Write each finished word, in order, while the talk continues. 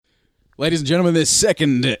Ladies and gentlemen, this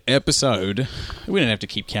second episode, we don't have to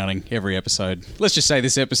keep counting every episode. Let's just say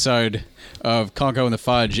this episode of Conco the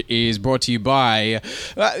Fudge is brought to you by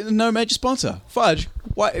no major sponsor. Fudge,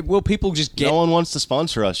 why will people just get... No one wants to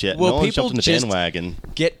sponsor us yet. No one's jumped in the bandwagon.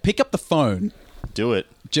 Pick up the phone. Do it.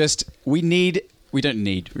 We don't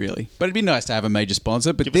need, really. But it'd be nice to have a major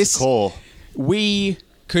sponsor. But Give us a call. We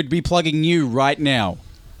could be plugging you right now.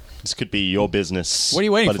 This could be your business. What are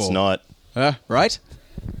you waiting for? But it's not. Right?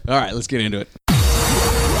 All right, let's get into it. Oh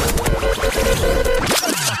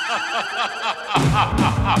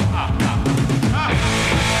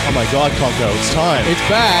my God, Conco, it's time. It's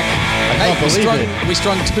back. I can't believe it. We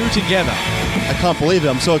strung two together. I can't believe it.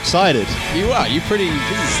 I'm so excited. You are.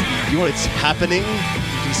 It's happening.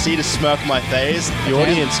 You can see the smirk on my face. The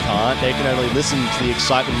audience can't. They can only listen to the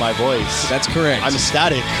excitement in my voice. That's correct. I'm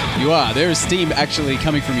ecstatic. You are. There is steam actually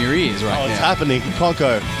coming from your ears right now. Oh, it's happening.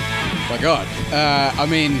 Conco. My God.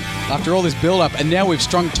 After all this build-up, and now we've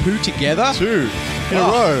strung two together. Two in a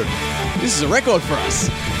row. This is a record for us.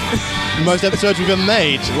 The most episodes we've ever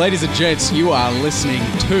made. Ladies and gents, you are listening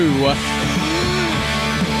to...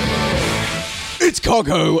 It's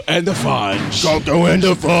Conco and the Fudge. Conco and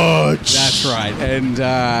the Fudge. That's right. And,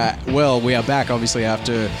 we are back, obviously,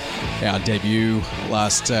 after our debut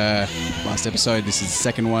last episode. This is the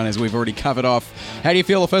second one, as we've already covered off. How do you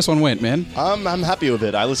feel the first one went, man? I'm happy with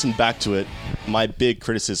it. I listened back to it. My big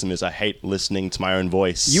criticism is I hate listening to my own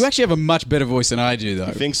voice. You actually have a much better voice than I do, though.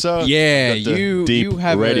 You think so? Yeah, you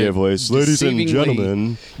have radio voice. Ladies and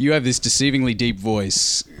gentlemen. You have this deceivingly deep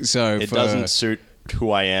voice. So it doesn't suit who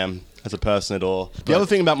I am as a person at all. The other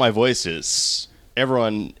thing about my voice is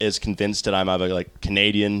everyone is convinced that I'm either like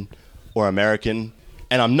Canadian or American,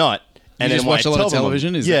 and I'm not. And you just watch a lot of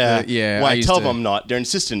television? When I tell them I'm not, they're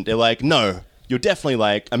insistent. They're like, no, you're definitely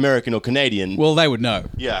like American or Canadian. Well, they would know.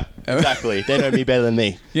 Yeah, exactly. They know me better than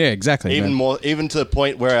me. Yeah, exactly. Even to the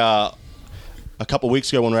point where a couple of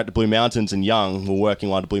weeks ago when we were at the Blue Mountains in Young, we were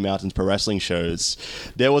working on the Blue Mountains pro wrestling shows,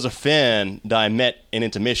 there was a fan that I met in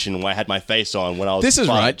intermission when I had my face on when I was This is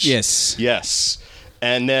Fudge. right, yes. Yes.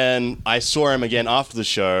 And then I saw him again after the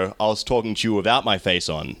show. I was talking to you without my face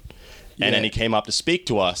on. And then he came up to speak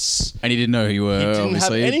to us. And he didn't know who you were, He didn't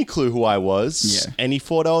obviously. have any clue who I was. Yeah. And he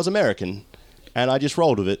thought I was American. And I just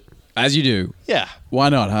rolled with it. As you do. Yeah. Why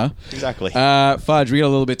not, huh? Exactly. Fudge, we got a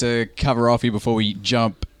little bit to cover off here before we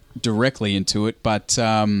jump directly into it. But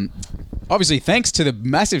obviously, thanks to the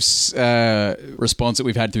massive response that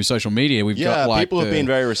we've had through social media, we've got like... people have been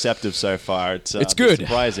very receptive so far. It's good.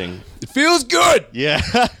 Surprising. It feels good! Yeah.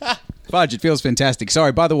 Fudge, it feels fantastic.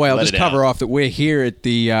 Sorry, by the way, I'll just cover off that we're here at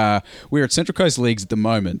we're at Central Coast Leagues at the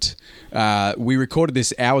moment. We recorded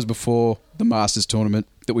this hours before the Masters tournament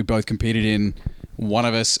that we both competed in. One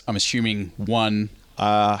of us, I'm assuming, won.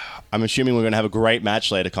 I'm assuming we're going to have a great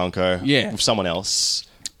match later, Conco. Yeah. With someone else.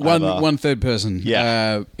 One third person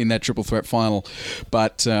in that triple threat final.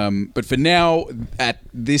 But for now, at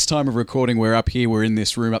this time of recording, we're up here. We're in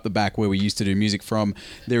this room up the back where we used to do music from.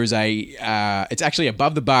 There is it's actually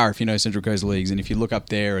above the bar, if you know Central Coast Leagues. And if you look up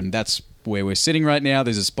there, and that's where we're sitting right now,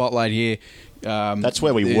 there's a spotlight here. That's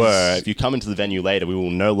where we were. If you come into the venue later, we will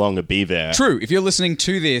no longer be there. True. If you're listening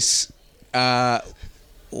to this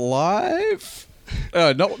live...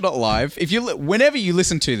 not live. Whenever you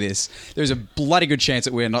listen to this, there's a bloody good chance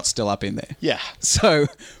that we're not still up in there. Yeah. So,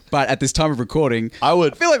 but at this time of recording, I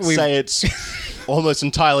feel like we've say it's almost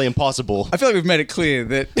entirely impossible. I feel like we've made it clear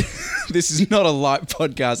that this is not a live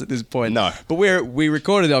podcast at this point. No. But we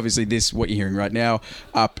recorded, obviously, what you're hearing right now,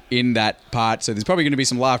 up in that part. So there's probably going to be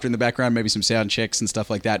some laughter in the background, maybe some sound checks and stuff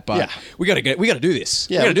like that. But we got to do this.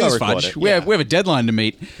 Yeah, we got to do this, Fudge. We have a deadline to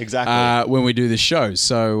meet. Exactly. When we do this show.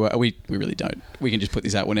 So we really don't. We can just put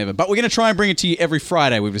this out whenever. But we're going to try and bring it to you every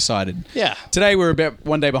Friday, we've decided. Yeah. Today we're about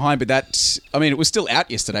one day behind, but it was still out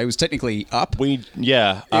yesterday. It was technically up. It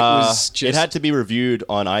had to be reviewed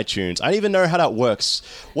on iTunes. I don't even know how that works.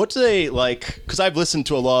 What do they like? Because I've listened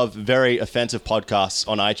to a lot of very offensive podcasts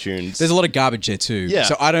on iTunes. There's a lot of garbage there too. Yeah.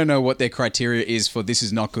 So I don't know what their criteria is for this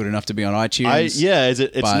is not good enough to be on iTunes.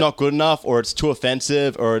 It's not good enough, or it's too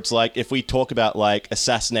offensive, or it's like if we talk about like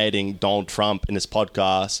assassinating Donald Trump in this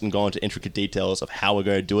podcast and go into intricate details of how we're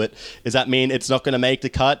going to do it, does that mean it's not going to make the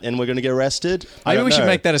cut and we're going to get arrested? Maybe we should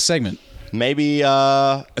make that a segment. Maybe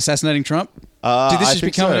assassinating Trump? Did this just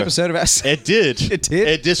become an episode of It did. It did?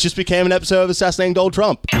 It just became an episode of Assassinating Donald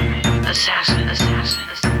Trump. Assassin.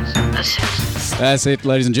 That's it,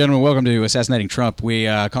 ladies and gentlemen. Welcome to Assassinating Trump. We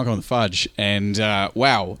are Conco the Fudge. And,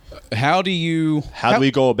 wow, how do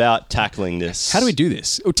we go about tackling this? How do we do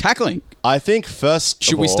this? Oh, tackling. I think first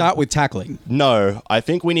Should we start with tackling? No, I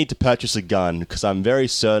think we need to purchase a gun because I'm very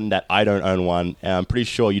certain that I don't own one, and I'm pretty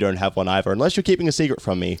sure you don't have one either, unless you're keeping a secret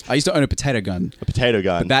from me. I used to own a potato gun. A potato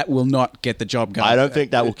gun. But that will not get the job gun. I don't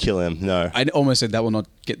think that will kill him, no. I almost said that will not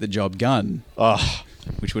get the job gun. Oh.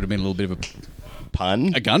 Which would have been a little bit of a...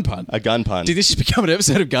 Pun? A gun pun. A gun pun. Did this just become an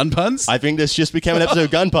episode of gun puns? I think this just became an episode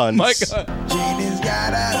of gun puns. My God.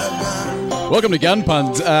 Welcome to Gun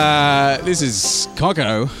Puns. This is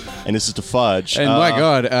Conco. And this is The Fudge. And my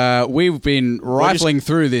God, we've been rifling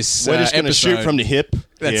through this We're just going to episode. shoot from the hip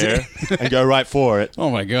here and go right for it. Oh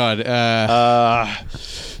my God.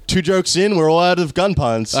 2 jokes in, we're all out of gun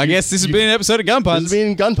puns. I guess this has been an episode of Gun Puns. This has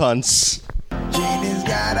been gun puns.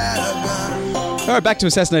 All right, back to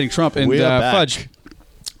Assassinating Trump and We are back. Fudge.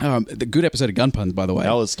 The good episode of Gun Puns, by the way.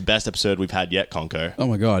 That was the best episode we've had yet, Conco. Oh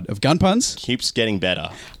my God. Of Gun Puns? Keeps getting better.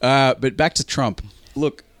 But back to Trump.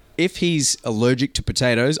 Look, if he's allergic to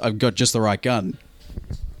potatoes, I've got just the right gun.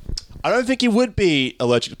 I don't think he would be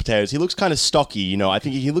allergic to potatoes. He looks kind of stocky, you know. I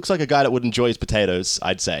think he looks like a guy that would enjoy his potatoes,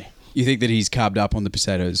 I'd say. You think that he's carved up on the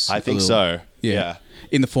potatoes? I think so. Yeah.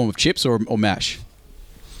 In the form of chips or mash?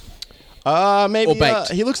 Maybe Or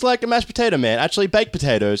baked. he looks like a mashed potato man. Actually, baked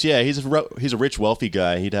potatoes. Yeah, he's a rich, wealthy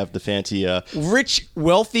guy. He'd have the fancy... Rich,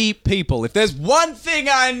 wealthy people. If there's one thing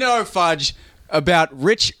I know, Fudge, about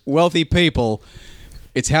rich, wealthy people,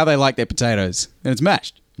 it's how they like their potatoes. And it's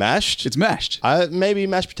mashed. Mashed? It's mashed. Maybe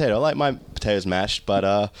mashed potato. I like my potatoes mashed, but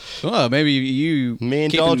Oh, maybe you... me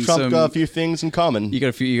and Donald Trump got a few things in common. You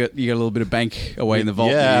got a little bit of bank away in the vault.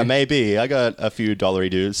 Yeah, maybe. I got a few dollary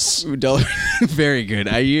dues. Very good.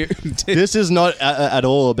 Are you... This is not at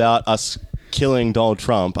all about us killing Donald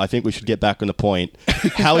Trump. I think we should get back on the point.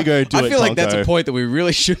 How are we going to do it, I feel like Conco? that's a point that we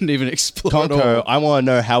really shouldn't even explore at all. Conco, I want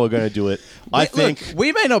to know how we're going to do it. Look,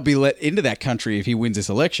 we may not be let into that country if he wins this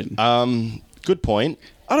election. Good point.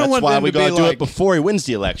 I don't want That's why them we to got be to do like- it before he wins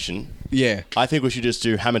the election. Yeah. I think we should just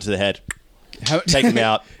do hammer to the head. Take him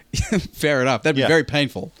out. Fair enough. That'd be Yeah. very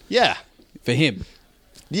painful Yeah. for him.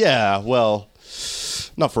 Yeah, well,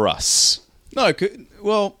 not for us. No,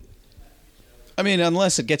 well, I mean,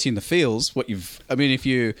 unless it gets you in the feels, if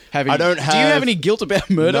you have any, I don't do you have any guilt about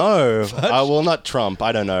murder? No. Well, not Trump.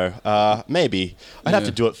 I don't know. Maybe. I'd have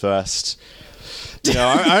to do it first. You know,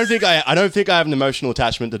 I don't think I have an emotional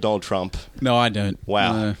attachment to Donald Trump. No, I don't.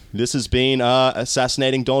 Wow. No. This has been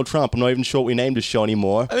assassinating Donald Trump. I'm not even sure what we named this show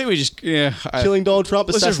anymore. I think we just, Killing Donald Trump,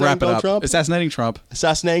 let's just assassinating wrap it Donald up. Trump. Assassinating Trump.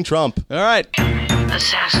 Assassinating Trump. All right.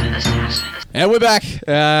 Assassin. And we're back.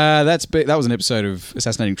 That was an episode of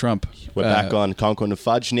Assassinating Trump. We're back on Conco The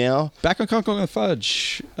Fudge now. Back on Conco The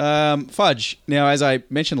Fudge. Fudge. Now, as I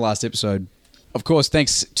mentioned last episode, of course,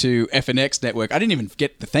 thanks to FNX Network. I didn't even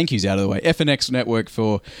get the thank yous out of the way. FNX Network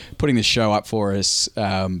for putting this show up for us.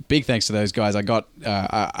 Big thanks to those guys.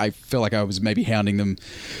 I feel like I was maybe hounding them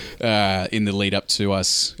in the lead up to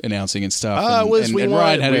us announcing and stuff. And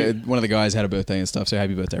Ryan one of the guys had a birthday and stuff. So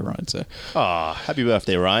happy birthday, Ryan. So, Happy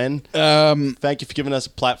birthday, Ryan. Thank you for giving us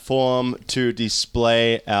a platform to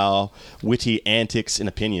display our witty antics and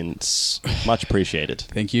opinions. Much appreciated.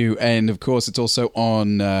 thank you. And of course, it's also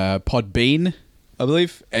on Podbean, I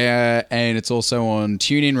believe, and it's also on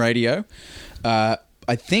TuneIn Radio.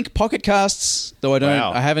 I think Pocket Casts, though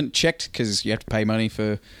Wow. I haven't checked because you have to pay money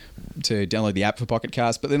to download the app for Pocket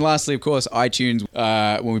Cast. But then lastly, of course, iTunes.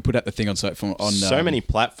 When we put out the thing on So many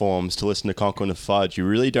platforms to listen to Conco The Fudge. You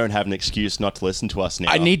really don't have an excuse not to listen to us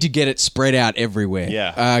now. I need to get it spread out everywhere.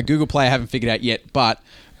 Yeah. Google Play I haven't figured out yet, but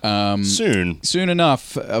soon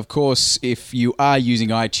enough. Of course, if you are using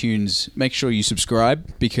iTunes, make sure you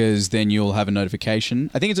subscribe because then you'll have a notification.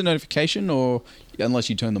 I think it's a notification, or unless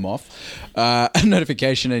you turn them off, a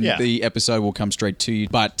notification, and the episode will come straight to you.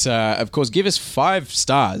 But of course, give us 5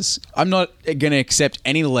 stars. I'm not going to accept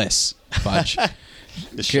any less, Fudge.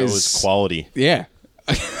 The show is quality. Yeah.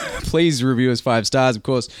 Please review us 5 stars, of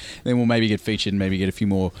course. Then we'll maybe get featured and maybe get a few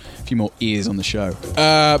more ears on the show.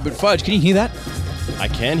 But Fudge, can you hear that? I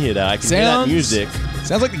can hear that. I can hear that music.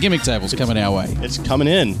 Sounds like the gimmick table's coming our way. It's coming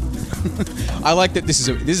in. I like that this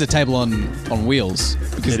is a table on wheels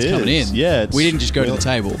because it's coming in. Yeah, we didn't just go to the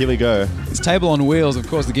table. Here we go. It's table on wheels, of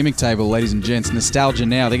course. The gimmick table, ladies and gents. Nostalgia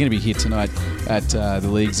Now. They're going to be here tonight at the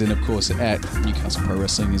leagues and of course at Newcastle Pro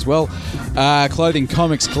Wrestling as well. Clothing,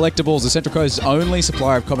 comics, collectibles. The Central Coast's only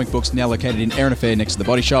supplier of comic books, now located in Erin Affair next to the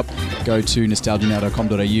Body Shop. Go to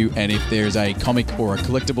nostalgianow.com.au, and if there is a comic or a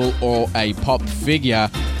collectible or a pop figure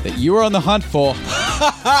that you are on the hunt for,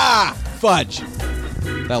 Fudge,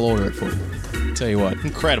 they'll order it for you. Tell you what.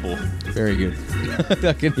 Incredible. Very good.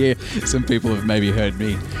 I can hear some people have maybe heard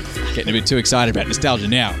me getting a bit too excited about Nostalgia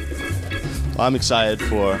Now. I'm excited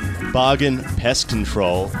for Bargain Pest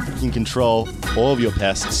Control. You can control all of your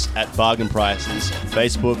pests at bargain prices.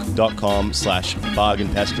 Facebook.com/bargain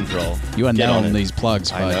pest control. You are Get on nailing it. these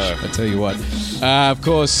plugs, Fudge. I know. I tell you what. Of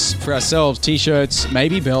course, for ourselves, t-shirts,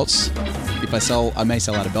 maybe belts. If I may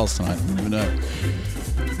sell out of belts tonight. You never know.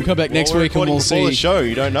 We'll come back next week and we'll see. The show,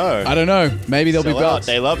 you don't know. I don't know. Maybe there'll be Sell belts.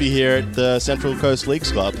 out. They love you here at the Central Coast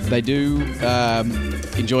Leagues Club. They do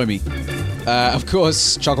enjoy me. Of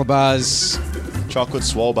course, chocolate bars. Chocolate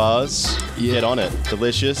swole bars. Yeah. Get on it.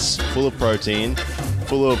 Delicious, full of protein,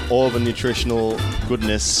 full of all the nutritional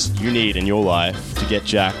goodness you need in your life to get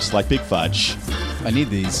jacked like Big Fudge. I need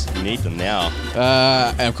these. You need them now.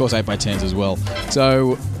 And of course, 8x10s as well.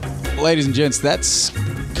 So, ladies and gents, that's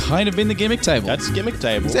kind of been the gimmick table. That's Gimmick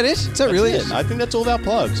Table. Is that it? Is that really it? I think that's all our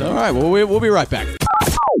plugs. All right, well, we'll be right back.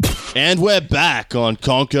 And we're back on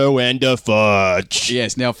Conco and the Fudge.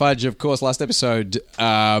 Yes, now, Fudge, of course, last episode,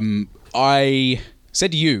 I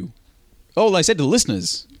said to you, I said to the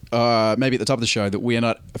listeners, maybe at the top of the show, that we are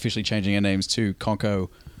not officially changing our names to Conco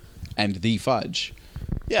and the Fudge.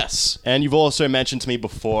 Yes. And you've also mentioned to me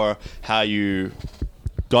before how you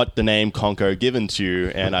got the name Conco given to you,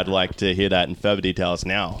 and I'd like to hear that in further details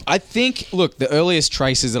now. I think, look, the earliest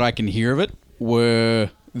traces that I can hear of it were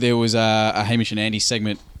there was a Hamish and Andy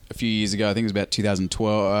segment a few years ago. I think it was about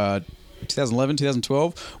 2011,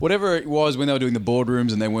 2012, whatever it was, when they were doing the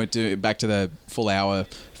boardrooms and they weren't back to the full hour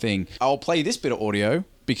thing. I'll play this bit of audio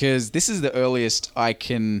because this is the earliest I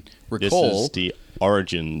can recall. This is the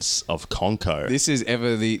origins of Conco. This is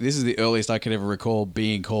the earliest I could ever recall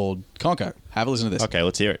being called Conco. Have a listen to this. Okay,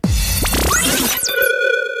 let's hear it.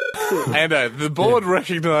 And the board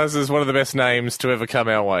recognises one of the best names to ever come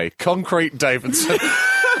our way. Concrete Davidson.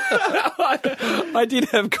 I did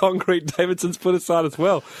have Concrete Davidson's put aside as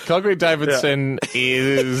well. Concrete Davidson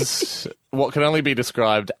is what can only be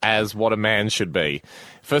described as what a man should be.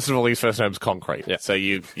 First of all, his first name's Concrete. Yeah. So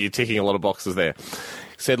you're ticking a lot of boxes there.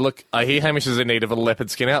 Said, look, I hear Hamish is in need of a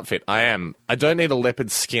leopard skin outfit. I am. I don't need a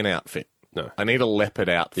leopard skin outfit. No. I need a leopard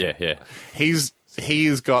outfit. Yeah. He's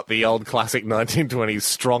got the old classic 1920s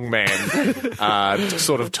strongman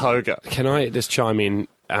sort of toga. Can I just chime in?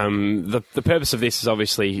 The purpose of this is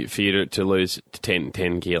obviously for you to lose 10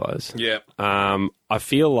 kilos. Yeah. I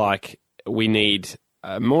feel like we need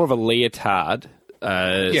more of a leotard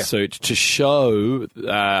suit to show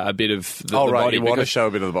a bit of the body. You want to show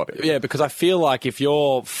a bit of the body. Yeah, because I feel like if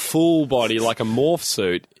you're full body, like a morph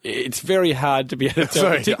suit, it's very hard to be able to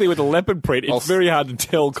tell, particularly with a leopard print, it's very hard to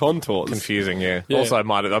tell contours. Confusing, yeah. Also, I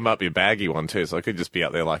might be a baggy one too, so I could just be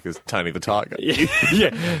out there like as Tony the Tiger.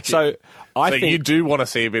 Yeah. So I think you do want to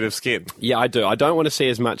see a bit of skin. Yeah, I do. I don't want to see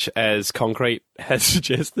as much as Concrete has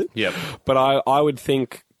suggested. Yep. But I would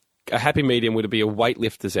think a happy medium would be a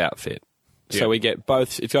weightlifter's outfit. So we get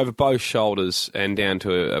both, if you over both shoulders and down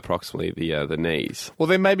to approximately the knees. Well,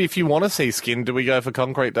 then maybe if you want to see skin, do we go for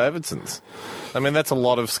Concrete Davidson's? I mean, that's a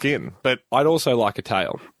lot of skin. But I'd also like a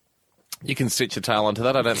tail. You can stitch a tail onto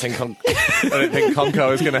that. I don't think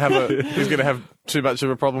Conco is going to have too much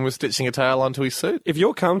of a problem with stitching a tail onto his suit. If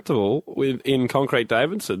you're comfortable in Concrete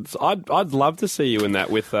Davidson's, I'd love to see you in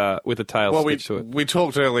that with a tail stitched to it. We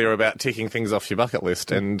talked earlier about ticking things off your bucket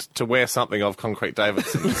list, and to wear something of Concrete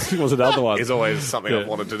Davidson's was another one. is always something I've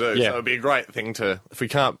wanted to do. Yeah. So it'd be a great thing to, if we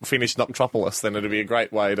can't finish Noctropolis, then it'd be a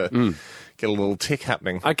great way to get a little tick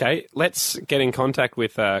happening. Okay, let's get in contact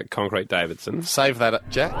with Concrete Davidson's. Save that,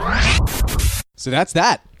 Jack. So that's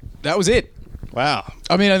that. That was it. Wow.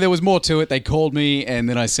 I mean, there was more to it. They called me, and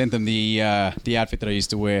then I sent them the outfit that I used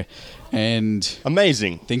to wear, and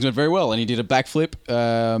Amazing. things went very well. And he did a backflip,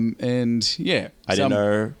 and yeah, I didn't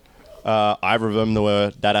know either of them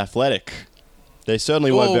were that athletic. They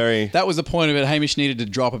certainly were very... That was the point of it. Hamish needed to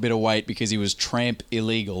drop a bit of weight because he was tramp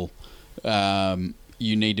illegal.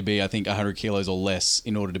 You need to be, I think, 100 kilos or less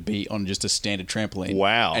in order to be on just a standard trampoline.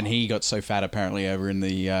 Wow. And he got so fat, apparently, over in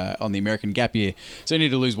the on the American Gap Year. So he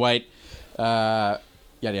needed to lose weight. Yada,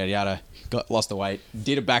 yada, yada. Lost the weight.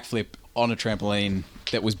 Did a backflip on a trampoline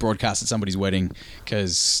that was broadcast at somebody's wedding,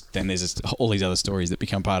 because then there's just all these other stories that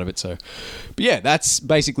become part of it. So, but yeah, that's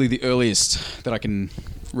basically the earliest that I can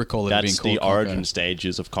recall it being That's called the origin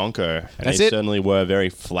stages of Conco. And That's they it. certainly were very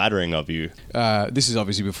flattering of you. This is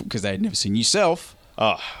obviously because they had never seen yourself.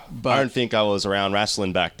 Oh, But- I don't think I was around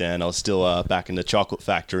wrestling back then. I was still back in the chocolate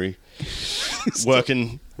factory,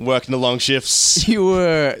 working the long shifts. You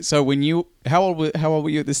were, so when you How old were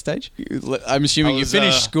you at this stage? I'm assuming you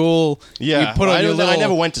finished school. Yeah. You put on I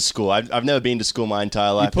never went to school. I've never been to school my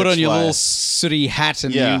entire life. You put on your little sooty hat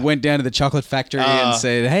and you went down to the chocolate factory and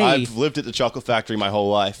said, hey. I've lived at the chocolate factory my whole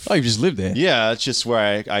life. Oh, you've just lived there? Yeah, it's just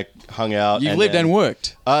where I hung out. You've lived and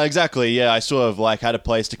worked? Exactly, yeah. I sort of like had a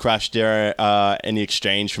place to crash there in the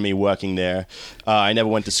exchange for me working there. I never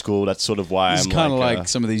went to school. That's sort of why it's kind of like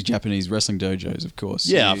some of these Japanese wrestling dojos, of course.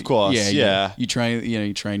 Yeah, of course. Yeah. You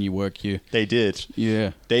train, you work, They did.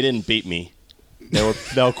 Yeah. They didn't beat me. They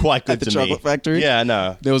were quite good at the to chocolate factory? Yeah,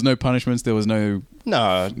 no. There was no punishments. There was no...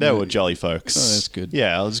 No, they were jolly folks. Oh, that's good.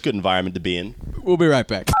 Yeah, it was a good environment to be in. We'll be right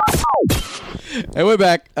back. And we're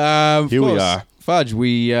back. Here we are. Fudge,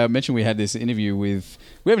 we mentioned we had this interview with...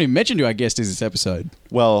 We haven't even mentioned who our guest is this episode.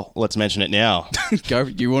 Well, let's mention it now. Go.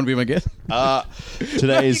 You want to be my guest?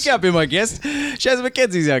 Today's... You can't be my guest. Shazza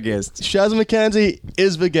Mckenzie's our guest. Shazza Mckenzie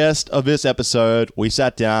is the guest of this episode. We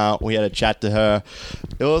sat down. We had a chat to her.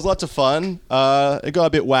 It was lots of fun. It got a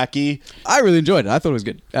bit wacky. I really enjoyed it. I thought it was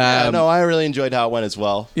good. No, I really enjoyed how it went as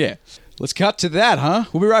well. Yeah. Let's cut to that, huh?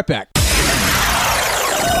 We'll be right back.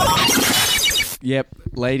 Yep.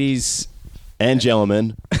 Ladies... and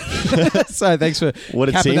gentlemen. So thanks for what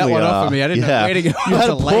a capping team that we one are. off for me. I didn't know where to go. You had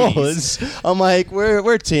a ladies. pause. I'm like,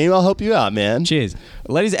 we're a team. I'll help you out, man. Cheers.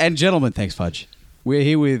 Ladies and gentlemen, thanks, Fudge. We're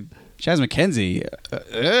here with Shazza Mckenzie.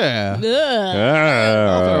 I'll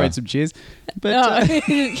throw in some cheers. But,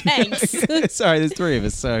 thanks. Sorry, there's three of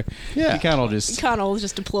us, so you can't all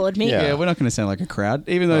just applaud me. Yeah, we're not going to sound like a crowd,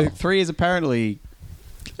 even though three is apparently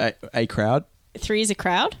a crowd. Three is a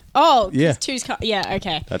crowd? Oh, yeah. Two's yeah,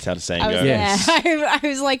 okay. That's how the saying goes. goes. Yes. I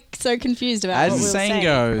was like so confused about As what the we were saying saying.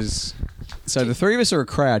 goes, so the three of us are a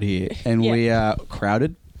crowd here, and we are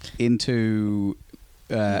crowded into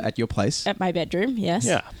at your place. At my bedroom, yes.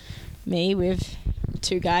 Yeah. Me with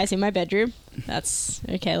two guys in my bedroom. That's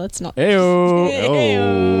okay, let's not. Heyo.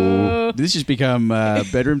 Heyo. Did this just become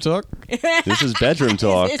bedroom talk? This is bedroom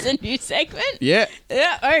talk. Is this a new segment? Yeah.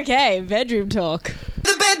 Yeah, okay, bedroom talk.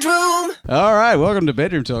 The bedroom. All right, welcome to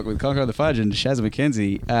Bedroom Talk with Conco The Fudge and Shazza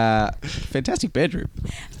Mckenzie. Fantastic bedroom.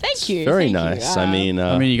 Thank you. Very thank nice. You. I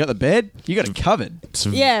mean, you got the bed, you got it covered.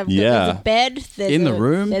 Yeah, there's a bed. There's in the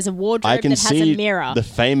room. There's a wardrobe I can that has see a mirror. the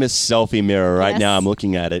famous selfie mirror right Yes. now. I'm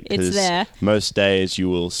looking at it It's there. most days you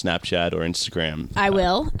will Snapchat or Instagram. I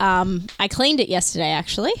will. I cleaned it yesterday,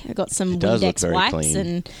 actually. I got some does look Windex very wipes clean.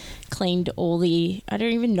 and cleaned all the... I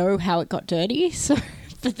don't even know how it got dirty, so...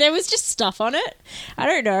 But there was just stuff on it. I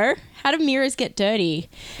don't know. How do mirrors get dirty?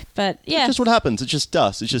 But yeah. It's just what happens. It's just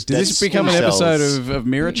dust. It's just Does dead this become an skin cells. episode of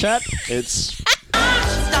Mirror Chat? It's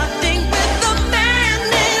Starting with the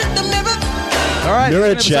man in the mirror. All right, Mirror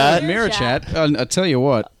an episode Chat. of Mirror Chat. I tell you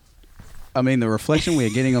what. I mean, the reflection we are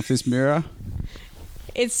getting off this mirror.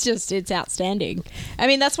 It's outstanding. I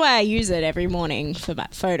mean, that's why I use it every morning for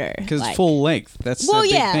that photo. Because it's full length. That's a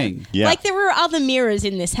big thing. Yeah. Like, there are other mirrors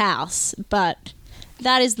in this house, but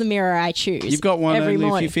that is the mirror I choose. You've got one every only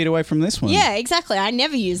morning. a few feet away from this one. Yeah, exactly. I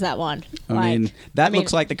never use that one. I mean, that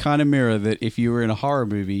looks like the kind of mirror that if you were in a horror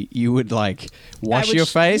movie, you would like wash would your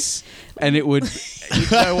face, and it would.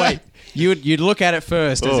 No, wait. You'd look at it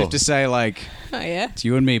first as Oh. if to say like, oh yeah. "It's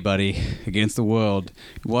you and me, buddy, against the world."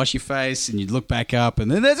 You wash your face, and you'd look back up,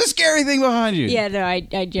 and then there's a scary thing behind you. Yeah, no, I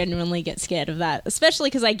genuinely get scared of that, especially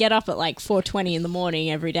because I get up at like 4:20 in the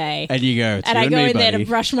morning every day, And you go, "It's and you I and go me, in there buddy." to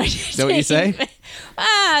brush my teeth. Is that what you say?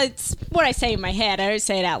 It's what I say in my head. I don't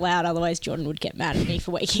say it out loud, otherwise Jordan would get mad at me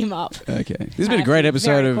for waking him up. Okay, this has been a great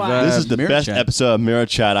episode Very of. quiet. this is the Mirror best Chat. episode of Mirror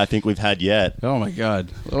Chat I think we've had yet. Oh my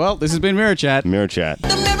god! Well, this has been Mirror Chat. Mirror Chat. The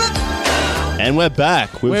mirror. And we're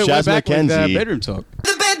back with We're Shazza back with Mckenzie. Bedroom Talk.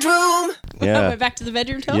 The bedroom. Yeah. We're back to the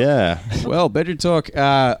bedroom talk. Yeah. Well, Bedroom Talk.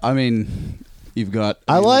 I mean, you've got.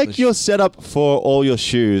 I like your setup for all your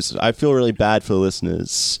shoes. I feel really bad for the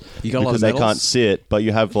listeners You got a lot because of they medals? can't see it, but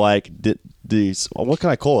you have like these. What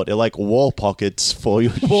can I call it? They're like wall pockets for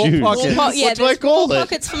your Wall shoes. pockets. What do I do I call it?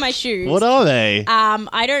 pockets for my shoes. What are they?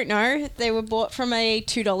 I don't know. They were bought from a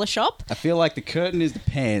 $2 shop. I feel like the curtain is the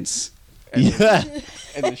pants. Yeah.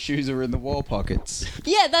 And the shoes are in the wall pockets.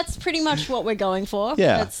 Yeah, that's pretty much what we're going for.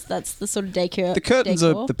 Yeah. That's the sort of decor. The curtains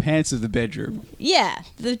decor. are the pants of the bedroom. Yeah,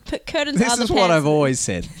 the curtains This are the is what I've pants. always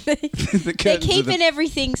said. The They're curtains are keeping the-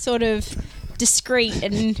 everything sort of discreet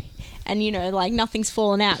and you know, like nothing's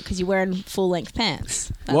falling out because you're wearing full length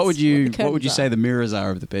pants. That's What would you the What would you curtains say the mirrors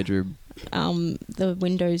are of the bedroom? are. The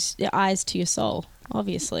windows, the eyes to your soul,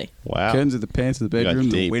 obviously. Wow. Curtains are the pants of the You got bedroom.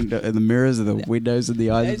 The deep. window and the mirrors are the windows and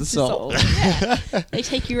the eyes of the It's soul. Yeah. They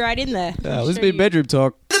take you right in there. This has been Bedroom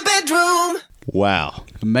Talk. The bedroom. Wow.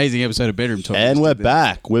 Amazing episode of Bedroom Talk. And we're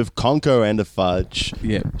back with Conco and the Fudge.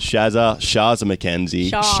 Yeah. Shazza Mckenzie.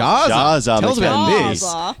 Shazza. Tell us about this.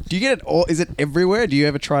 Shazza. Do you get it all? Is it everywhere? Do you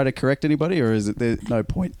ever try to correct anybody, or is it there's no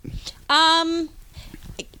point?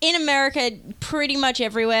 In America, pretty much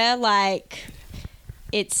everywhere, like,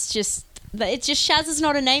 it's just Shazza's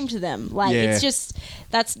not a name to them. Like, Yeah. it's just,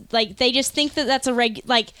 that's, like, they just think that that's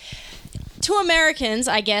to Americans,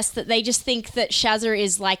 I guess, that they just think that Shazza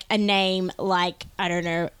is, like, a name like, I don't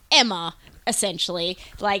know, Emma, essentially.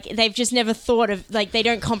 Like, they've just never thought of, like, they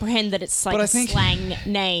don't comprehend that it's, like, But I a think- slang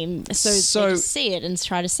name. So they just see it and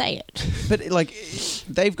try to say it. But like,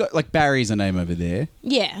 they've got like Barry's a name over there.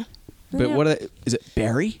 Yeah. But Yeah. what are they, is it?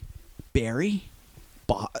 Barry?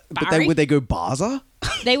 But Barry? would they go Baza?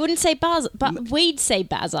 They wouldn't say Baza, but we'd say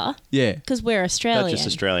Baza Yeah. because we're Australian. That's just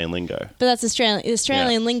Australian lingo. But that's Australian.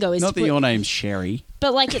 Australian Yeah. lingo is Not that your name's Sherry.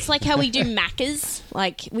 But like it's like how we do Maccas.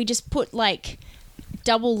 Like we just put like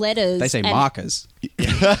double letters. They say and- markers. No,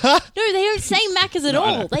 they don't say Maccas at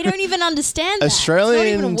all. They don't even understand that. It's not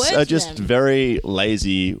even a Australians word are to just them. very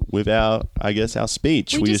lazy with our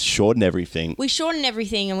speech. We We just- just shorten everything. We shorten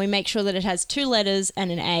everything and we make sure that it has two letters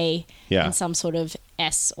and an A Yeah. and some sort of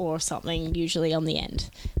S or something usually on the end.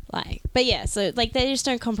 Like, but yeah, so like they just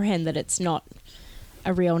don't comprehend that it's not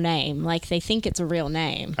a real name. Like they think it's a real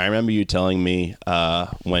name. I remember you telling me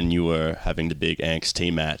when you were having the big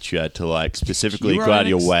NXT match, you had to like specifically You were go on out of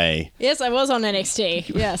your NXT? way. Yes, I was on NXT.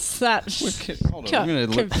 Yes, that. Hold on,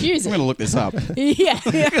 I'm Confusing. going to look this up. Yeah.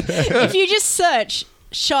 If you just search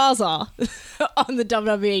Shazza on the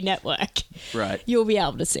WWE network, Right. you'll be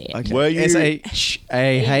able to see it. Okay. Were you-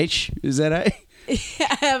 SHAH? Is that A?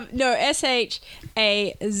 No,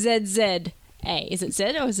 SHAZZA. Is it Z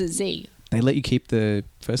or is it Z? They let you keep the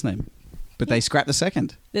first name, but they scrap the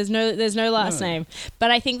second. There's no last No. name.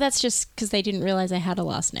 But I think that's just because they didn't realize I had a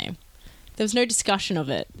last name. There was no discussion of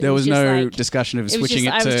it. There was just no like- discussion of it was switching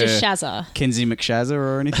just, it I was to just Shazza. Kenzie McShazza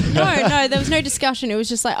or anything. No, there was no discussion. It was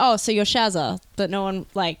just like, oh, so you're Shazza. But no one,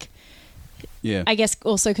 like, Yeah. I guess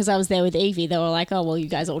also because I was there with Evie, they were like, oh, well, you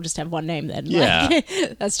guys all just have one name then. Yeah.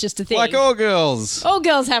 Like, that's just a thing. Like all girls. All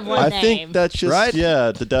girls have one I name. think that's just Right?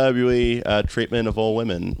 the WWE treatment of all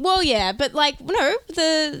women. Well, yeah, but like no,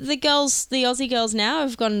 the girls, the Aussie girls now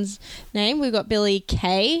have got a name. We've got Billy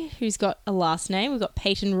Kay, who's got a last name. We've got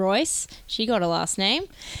Peyton Royce, she got a last name.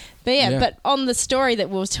 But yeah, Yeah. but on the story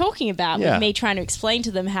that we were talking about, Yeah. with me trying to explain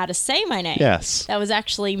to them how to say my name. Yes. that was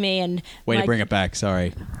actually me and. Way my- to bring it back.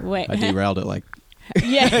 Sorry. Wait, I derailed it like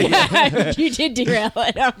yeah, you did derail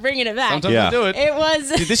it. I'm bringing it back. sometimes Yeah. I do it. It was.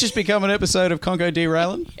 Did this just become an episode of Conco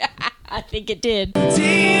derailing? I think it did.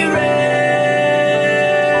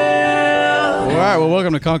 All right, well,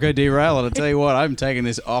 welcome to Conco Derail, and I tell you what, I'm taking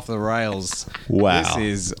this off the rails. Wow. This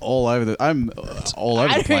is all over the. I'm all over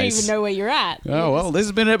I the don't place. even know where you're at. Oh well, this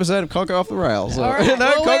has been an episode of Conco Off the Rails. All right, No,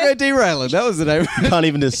 well, Conco we're- Derailing. That was the name. Can't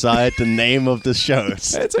even decide the name of the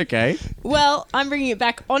shows. It's okay. Well, I'm bringing it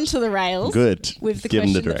back onto the rails. Good. With the Give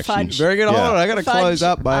 'em the question that direction. Fudge. Very good. Yeah. Hold on, I got to Fudge close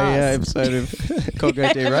up my asked. episode of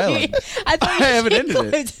Conco Derailing. I thought I you haven't should ended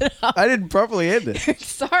it. close it up. I didn't properly end it.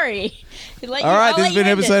 Sorry. All right, this has been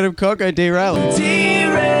an episode of Conco Derailing.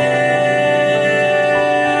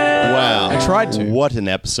 Wow. I tried to. What an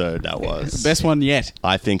episode that was. Best one yet.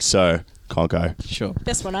 I think so. Conco. Sure.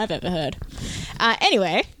 Best one I've ever heard.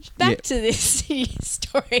 Anyway, back Yeah. to this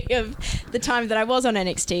story of the time that I was on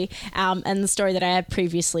NXT, and the story that I had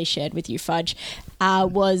previously shared with you, Fudge,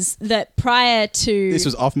 was that prior to This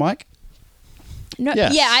was off mic. no,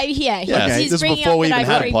 Yes. yeah, Yes. he's This was bringing before up we that even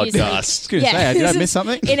I had a previously- podcast. I was going to say, did I this miss is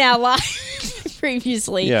something? in our live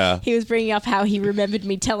previously? Yeah. He was bringing up how he remembered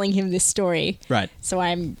me telling him this story. Right. So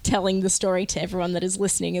I'm telling the story to everyone that is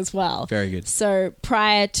listening as well. Very good. So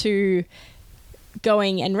prior to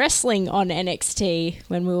going and wrestling on NXT,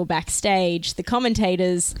 when we were backstage, the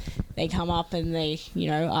commentators, they come up and they,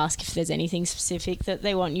 ask if there's anything specific that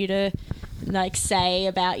they want you to like say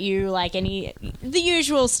about you, like the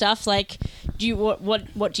usual stuff, like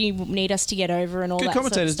what do you need us to get over and all Good that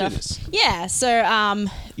commentators do sort of this. stuff. Yeah, so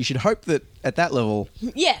You should hope that at that level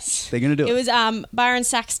yes, they're going to do it it. was Byron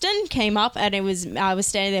Saxton came up, and I was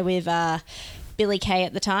standing there with Billy Kay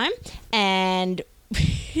at the time, and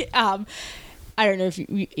I don't know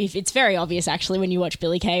if it's very obvious actually when you watch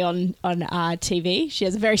Billy Kay on TV. She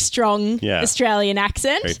has a very strong Australian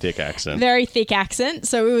accent. Very thick accent. Very thick accent.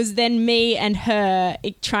 So it was then me and her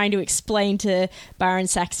trying to explain to Byron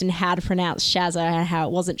Saxton how to pronounce Shazza and how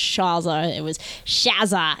it wasn't Shazza, it was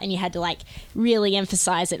Shazza, and you had to like really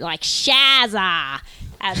emphasize it like Shazza.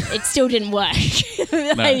 And it still didn't work.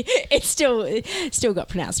 It still got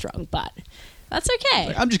pronounced wrong, but That's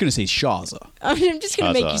okay. I'm just going to say Shazza. I'm just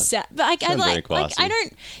going to make you Shazza. sad. But I Sounds very like classy. I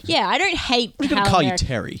don't. Yeah, I don't hate. I'm going how to call America- you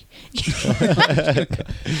Terry. I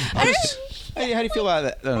don't. How do you feel about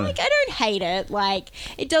that? I don't know. Like, I don't hate it. Like,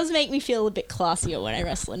 it does make me feel a bit classier when I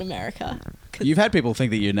wrestle in America. 'Cause You've had people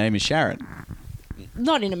think that your name is Sharon.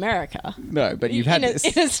 not in America. No, but you've had this.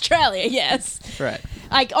 In Australia, yes. Right.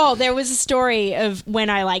 Like, there was a story of when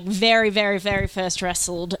I, like, very, very, very first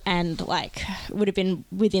wrestled and, like, would have been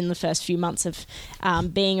within the first few months of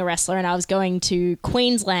being a wrestler, and I was going to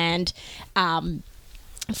Queensland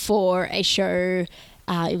for a show.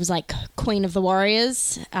 It was like Queen of the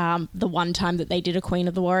Warriors, the one time that they did a Queen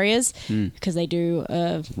of the Warriors, because they do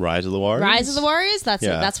Rise of the Warriors. Rise of the Warriors.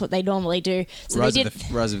 That's what they normally do. So Rise they did.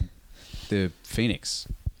 Rise of the Phoenix.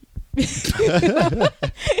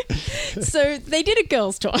 So they did a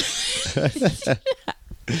girls' tour. I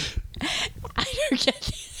don't get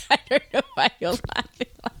this. I don't know why you're laughing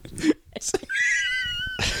like this.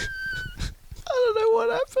 I don't know what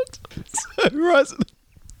happened. So Rise of the...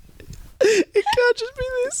 It can't just be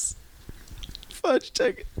this. Fudge,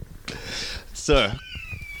 take it. So,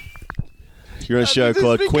 you're on a show This has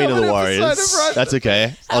called become Queen of an the episode of Warriors. Rise- That's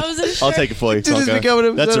okay. I was in a I'll show- take it for you, Did this Conco. become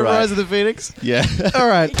an That's episode all of right. Rise of the Phoenix? Yeah. All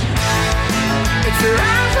right.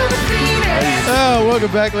 Oh,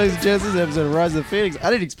 welcome back, ladies and gents. This is an episode of Rise of the Phoenix. I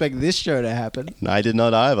didn't expect this show to happen. I did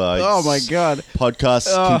not either. Oh, my God. Podcast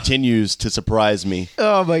Oh. continues to surprise me.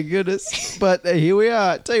 Oh, my goodness. But here we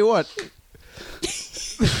are. Tell you what.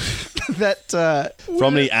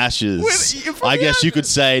 From the ashes. from I the guess you ashes. could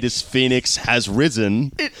say this phoenix has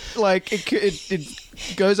risen.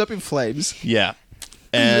 It goes up in flames. Yeah.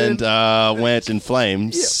 And when it's in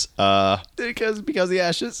flames, Then it becomes the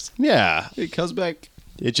ashes. yeah, It comes back.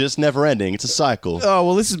 it's just never ending. It's a cycle. Oh,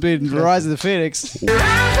 well, this has been Rise of the Phoenix.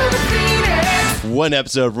 One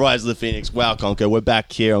episode of Rise of the Phoenix. Wow, Conco. We're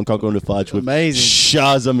back here on Conco the Fudge with Amazing.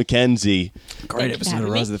 Shazza Mckenzie. Great Thank you for episode of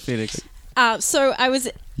having Rise me. of the Phoenix. So I was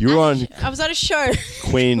You're on at a show.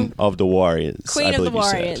 Queen of the Warriors. Queen I of the believe you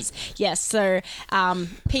said. Warriors. Yes. So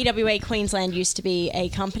PWA Queensland used to be a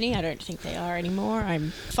company. I don't think they are anymore. I'm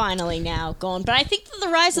finally now gone. But I think that the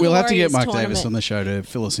Rise of We'll the have to Warriors get Mark tournament, Davis on the show to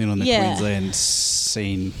fill us in on the Yeah. Queensland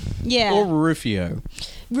scene. Yeah. Or Rufio.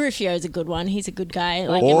 Rufio's a good one. He's a good guy.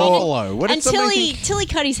 Or I mean, Buffalo. What did until somebody he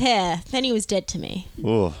cut his hair, then he was dead to me.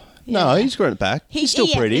 Oh. No, he's growing it back. He's still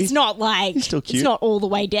pretty. It's not like He's still cute. It's not all the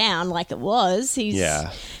way down like it was. He's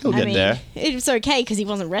Yeah, he'll I get mean, there. It was okay because he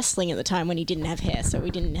wasn't wrestling at the time when he didn't have hair, so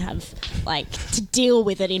we didn't have like to deal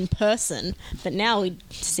with it in person. But now we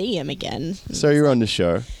see him again. So you're on the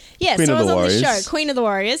show. Yeah, Queen so of I was the on this Warriors. show, Queen of the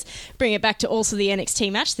Warriors. Bring it back to also the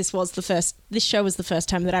NXT match. This show was the first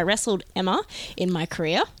time that I wrestled Emma in my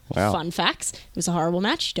career. Wow. Fun facts. It was a horrible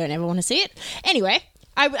match. Don't ever want to see it. Anyway,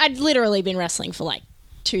 I'd literally been wrestling for like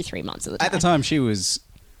 2-3 months at the time. At the time, she was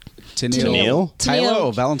Tennille? Taylor Tennille.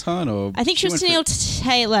 or Valentine or I think she was went Tennille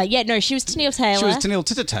Taylor. Yeah, no, she was Tennille Taylor. She was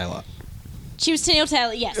Tennille Taylor. She was Tennille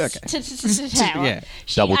Taylor, yes. Okay. Taylor. Yeah.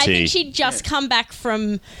 Double I T. think she'd just come back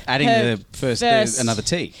from Adding her the first another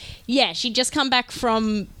T. Yeah, she'd just come back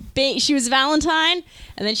from she was Valentine,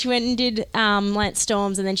 and then she went and did Lance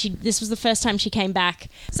Storms, and then this was the first time she came back.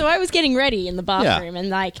 So I was getting ready in the bathroom, and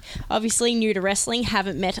like obviously new to wrestling,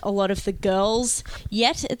 haven't met a lot of the girls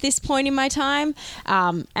yet at this point in my time.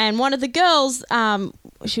 And one of the girls, I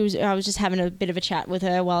was just having a bit of a chat with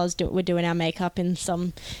her while we're doing our makeup in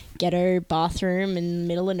some ghetto bathroom in the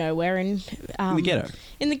middle of nowhere in the ghetto.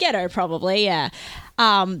 In the ghetto, probably, yeah.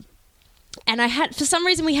 And for some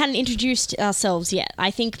reason, we hadn't introduced ourselves yet.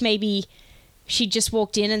 I think maybe she just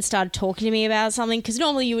walked in and started talking to me about something, because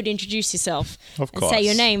normally you would introduce yourself Of and say course.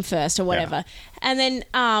 your name first or whatever. And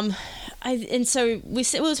then, so we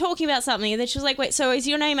were talking about something, and then she was like, "Wait, so is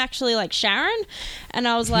your name actually like Sharon?" And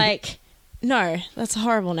I was like, "No, that's a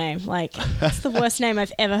horrible name. Like, that's the worst name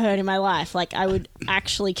I've ever heard in my life. Like, I would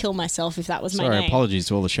actually kill myself if that was my Sorry, name." apologies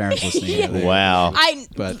to all the Sharons listening out there. Wow.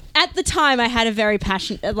 But- At the time, I had a very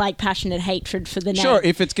passionate hatred for the name. Sure,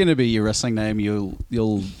 if it's going to be your wrestling name,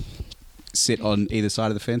 you'll sit on either side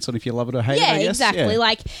of the fence on if you love it or hate it, Yeah, I guess. exactly. Yeah.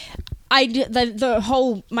 Like,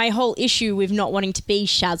 my whole issue with not wanting to be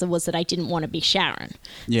Shazza was that I didn't want to be Sharon.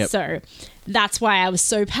 Yep. So that's why I was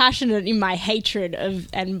so passionate in my hatred of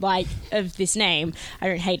this name. I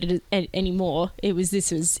don't hate it anymore.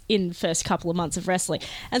 This was in the first couple of months of wrestling,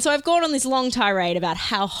 and so I've gone on this long tirade about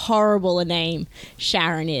how horrible a name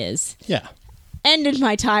Sharon is. Yeah. Ended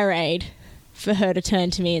my tirade for her to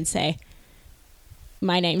turn to me and say,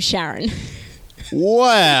 "My name's Sharon."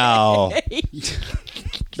 Wow.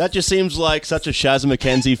 That just seems like such a Shazza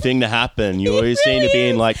Mckenzie thing to happen. You always seem to be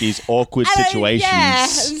in like these awkward situations. Yeah,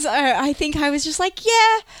 so I think I was just like,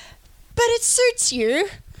 yeah, But it suits you.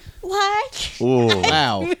 Like, Ooh.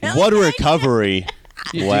 Wow. What a recovery.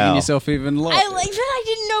 You're Wow. digging yourself even lower. I like that. I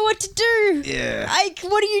didn't know what to do. Yeah. Like,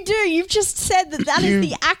 what do? You've just said that is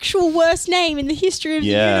the actual worst name in the history of the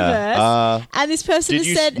Yeah. universe. And this person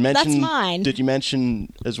has said, that's mine. Did you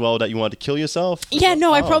mention as well that you wanted to kill yourself? Yeah,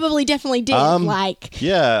 no, I Oh. probably definitely did.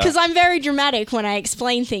 Yeah. Because I'm very dramatic when I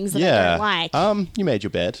explain things that I don't like. You made your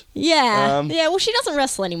bed. Yeah. Well, she doesn't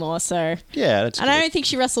wrestle anymore, so. Yeah, that's And good. I don't think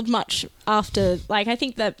she wrestled much after. Like, I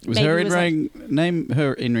think that Was maybe her it was in-ring name?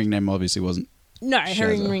 Her in-ring name obviously wasn't. no, her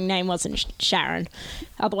Shazza. in-ring name wasn't Sharon.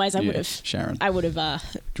 Otherwise, I would have. Sharon. I would have.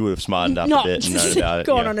 You would have smartened up Not a bit and known about it.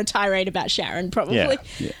 gone yeah. on a tirade about Sharon. Probably. Yeah.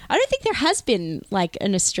 Yeah. I don't think there has been like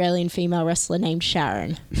an Australian female wrestler named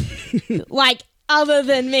Sharon. Like other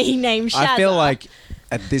than me, named Shazza. I feel like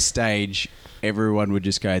at this stage, everyone would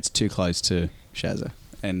just go, "It's too close to Shazza,"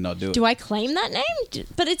 and not do it. Do I claim that name?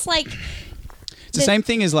 But it's like. It's the same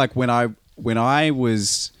thing as like when I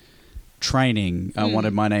was training, I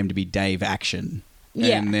wanted my name to be Dave Action.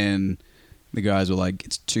 Yeah. And then the guys were like,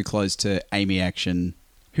 it's too close to Amy Action,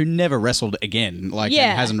 who never wrestled again, like,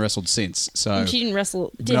 Yeah. and hasn't wrestled since. So And she didn't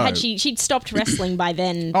wrestle. No. She'd stopped wrestling by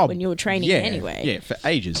then Oh, when you were training yeah, anyway. Yeah, for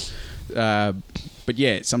ages. But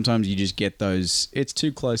yeah, sometimes you just get those, it's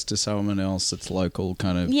too close to someone else that's local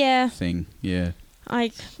kind of Yeah. thing. Yeah.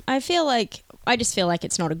 I just feel like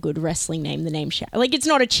it's not a good wrestling name. The name Sharon, like it's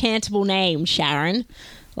not a chantable name, Sharon.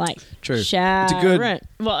 Like True. Sharon. It's a good-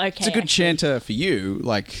 Well, okay. It's a good actually. chanter for you,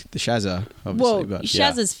 like the Shazza, obviously. Well, but yeah.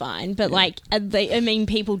 Shazza's fine, but like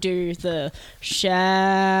people do the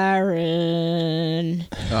Sharon,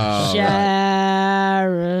 Oh,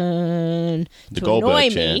 Sharon The to Goldberg annoy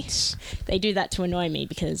me. chants. They do that to annoy me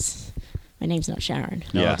because my name's not Sharon.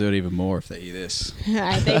 No, Yeah. I'll do it even more if they hear this.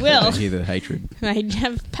 They will. They hear the hatred. I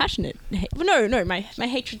have passionate. No, my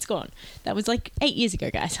hatred's gone. That was like 8 years ago,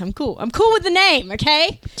 guys. I'm cool. I'm cool with the name.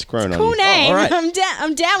 Okay, It's grown a on cool you. name. all right.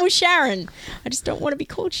 I'm down with Sharon. I just don't want to be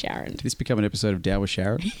called Sharon. Did this become an episode of Down with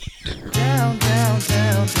Sharon?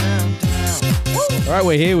 All right,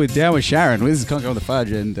 we're here with Down with Sharon. This is Conco The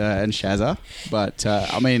Fudge and Shazza. But,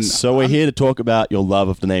 I mean... So we're here to talk about your love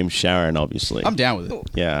of the name Sharon, obviously. I'm down with it.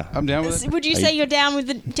 Yeah. I'm down with it. Would you say you're down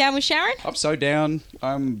with Sharon? I'm so down.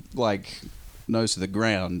 I'm, like, nose to the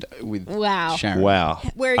ground with Wow. Sharon. Wow.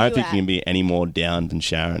 Where are I you don't think at? you can be any more down than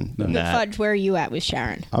Sharon than The that. Fudge, where are you at with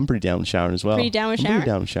Sharon? I'm pretty down with Sharon as well. Pretty down with I'm Sharon?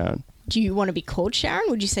 pretty down with Sharon. Do you want to be called Sharon?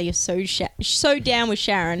 Would you say you're so down with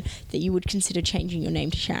Sharon that you would consider changing your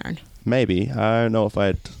name to Sharon? Maybe. I don't know if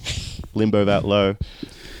I'd limbo that low.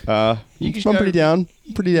 You could I'm go pretty down.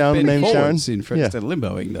 Pretty down with the name Sharon. forwards in front instead of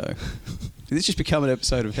limboing, though. Did this just become an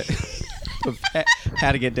episode of, of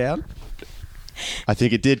How to Get Down? I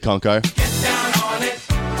think it did, Conco.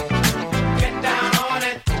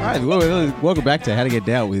 All right, well, welcome back to How to Get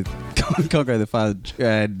Down with Conco The Fudge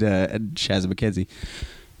and Shazza Mckenzie.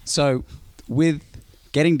 So, with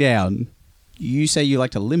getting down, you say you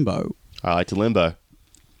like to limbo, I like to limbo.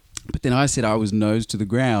 but then I said I was nose to the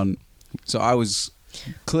ground, so I was...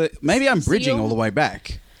 maybe I'm bridging you're- all the way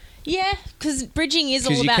back. Yeah, because bridging is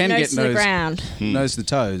 'Cause all you about can nose get to the nose- ground. Nose to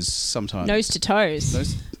toes sometimes. Nose to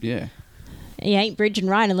toes. Yeah, You ain't bridging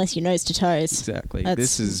right unless you're nose to toes. exactly. That's-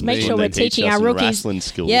 This is make me. sure When we're they teach teaching us our some rookies. wrestling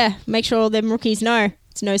skills. Yeah, make sure all them rookies know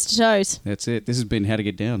it's nose to toes. That's it. This has been How to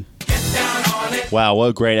Get Down. Wow, what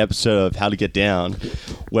a great episode of How to Get Down.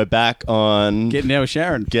 We're back on Getting Down with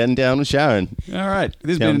Sharon. Getting Down with Sharon. All right.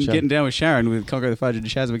 This has Down been with Sharon. Getting Down with Sharon with Conco The Fudge and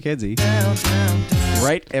Shazza Mckenzie.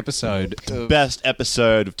 Great episode. Best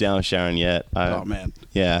episode of Down with Sharon yet. Oh, man.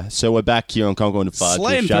 Yeah, so we're back here on Conco The Fudge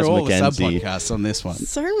Slaying with through Shazza all the Mckenzie. sub-podcasts on this one.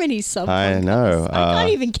 So many sub. I know. I can't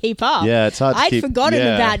even keep up. yeah, it's hard to I'd keep- forgotten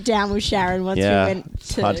yeah. about Down with Sharon once Yeah, we went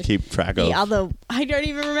it's to hard to keep track the of. other. I don't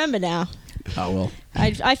even remember now. Oh, well.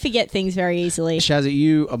 I forget things very easily.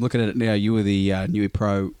 Shazza, I'm looking at it now, you were the New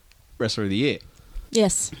Pro Wrestler of the Year.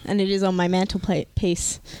 Yes, and it is on my mantle plate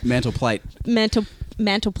piece. Mantle plate. Mantle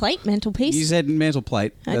piece. You said mantle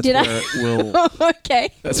plate. That's Did I? where it will... Okay,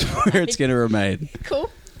 That's where it's going to remain. cool.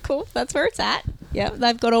 That's where it's at. Yeah,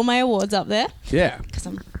 I've got all my awards up there. Yeah. 'Cause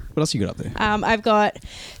I'm What else you got up there? I've got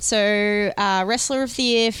Wrestler of the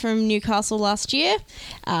Year from Newcastle last year,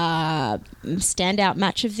 Standout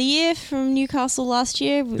Match of the Year from Newcastle last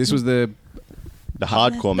year. This was the... The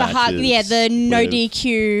hardcore matches. the no with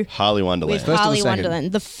DQ Harley Wonderland. with First or the Harley second?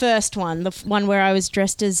 Wonderland. The first one, the one where I was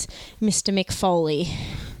dressed as Mr. Mick Foley.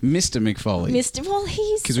 Mr. McFoley. Well,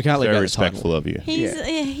 he's Because we can't leave Very out the title. respectful of you.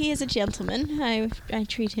 he is a gentleman. I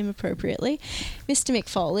treat him appropriately. Mr.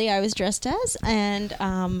 McFoley, I was dressed as, and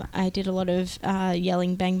I did a lot of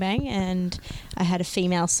yelling bang bang, and I had a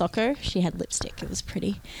female soccer. She had lipstick. It was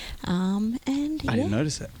pretty. And I didn't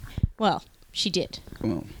notice that. Well, she did.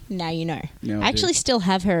 Well, Now you know. Now I I actually do. still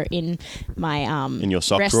have her in my In your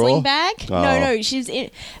sock wrestling drawer? bag. Oh. No, she's in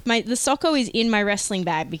the Socko is in my wrestling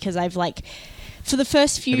bag because I've for the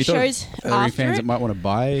first have few you thought of shows other after fans it. that might want to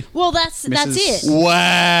buy? Well, that's Mrs. it.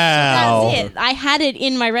 Wow. That's it. I had it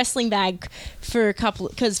in my wrestling bag for a couple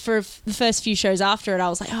because for the first few shows after it, I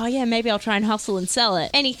was like, oh yeah, maybe I'll try and hustle and sell it.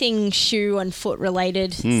 Anything shoe and foot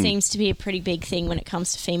related seems to be a pretty big thing when it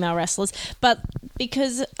comes to female wrestlers. But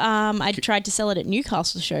because I tried to sell it at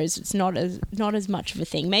Newcastle shows, it's not as much of a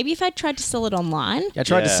thing. Maybe if I tried to sell it online. I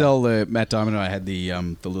tried to Yeah. sell the Matt Diamond. I had the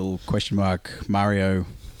little question mark Mario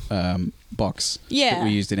box Yeah. that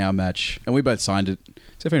we used in our match, and we both signed it.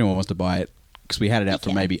 So if anyone wants to buy it, because we had it out for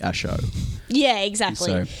can. maybe a show. Yeah, exactly.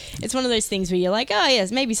 So- It's one of those things where you're like, oh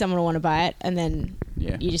yes, maybe someone will want to buy it, and then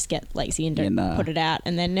Yeah. you just get lazy and don't Yeah, nah. put it out,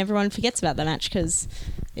 and then everyone forgets about the match because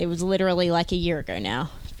it was literally like a year ago now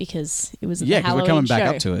because it was at Yeah, the because we're Halloween coming back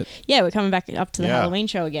show. up to it. Yeah, we're coming back up to the Yeah. Halloween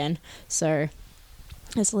show again. So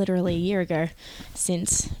it's literally a year ago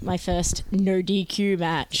since my first no DQ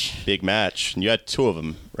match. Big match. And you had two of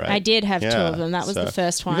them, right? I did have two of them. That was the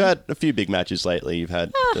first one. You've had a few big matches lately. You've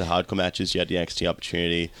had the hardcore matches. You had the NXT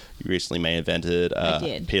opportunity. You recently main evented I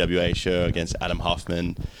did. PWA show against Adam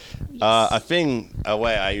Hoffman. I think a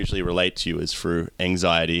way I usually relate to you is through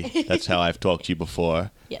anxiety. That's how I've talked to you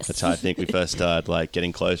before. Yes. That's how I think we first started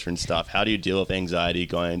getting closer and stuff. How do you deal with anxiety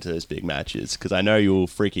going into those big matches? Because I know you were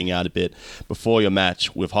freaking out a bit before your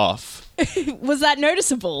match with Hoff. Was that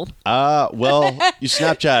noticeable? Well, you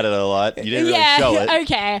Snapchatted a lot. You didn't really show it.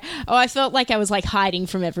 Okay. Oh, I felt like I was hiding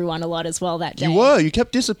from everyone a lot as well that day. You were. You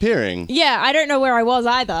kept disappearing. Yeah, I don't know where I was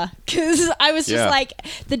either because I was just Yeah.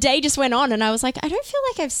 the day just went on and I was like, I don't feel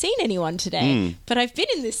like I've seen anyone today. But I've been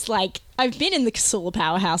in this I've been in the Casula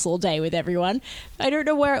Powerhouse all day with everyone. I don't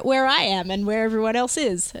know where I am and where everyone else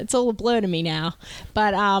is. It's all a blur to me now.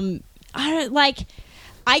 But I don't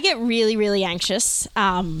I get really, really anxious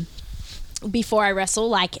before I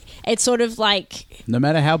wrestle. It's sort of No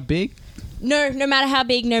matter how big. no matter how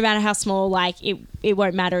big, no matter how small, it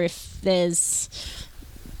won't matter if there's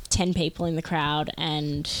 10 people in the crowd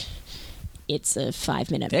and it's a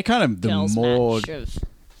 5-minute They're kind of the girls more match of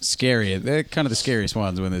scarier. They're kind of the scariest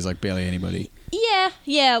ones when there's barely anybody. yeah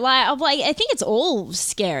I think it's all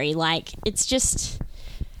scary. It's just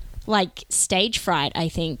stage fright, I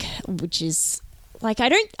think, which is I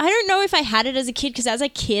don't know if I had it as a kid because as a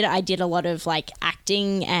kid I did a lot of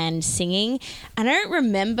acting and singing and I don't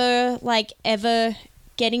remember ever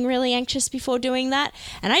getting really anxious before doing that.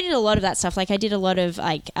 And I did a lot of that stuff. I did a lot of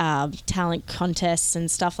talent contests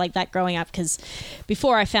and stuff like that growing up because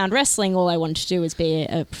before I found wrestling, all I wanted to do was be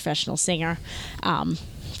a professional singer.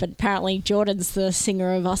 But apparently Jordan's the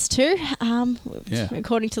singer of us too,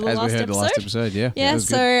 according to the As last we heard episode. the last episode, yeah. Yeah, it was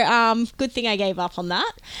good. so good thing I gave up on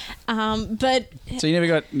that. But So you never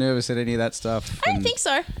got nervous at any of that stuff? I don't think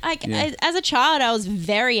so. As a child, I was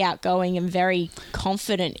very outgoing and very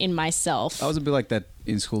confident in myself. I was a bit like that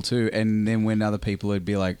in school too. And then when other people would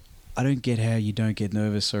be like, I don't get how you don't get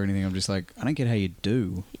nervous or anything, I'm just like, I don't get how you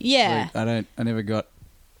do. Yeah. I never got...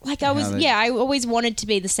 I always wanted to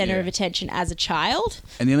be the center Yeah. of attention as a child.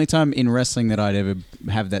 And the only time in wrestling that I'd ever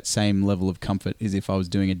have that same level of comfort is if I was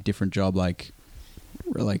doing a different job, like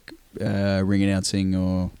ring announcing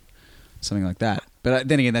or something like that. But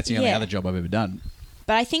then again, that's the only Yeah. other job I've ever done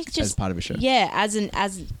But I think just as part of a show. Yeah,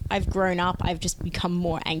 as I've grown up, I've just become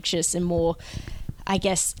more anxious and more. I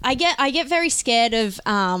guess I get very scared of.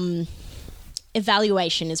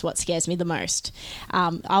 Evaluation is what scares me the most.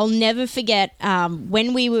 I'll never forget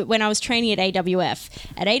when I was training at AWF.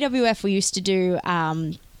 At AWF, we used to do.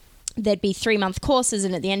 There'd be 3-month courses,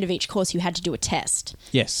 and at the end of each course, you had to do a test.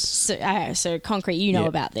 Yes. So Concrete, you know Yeah.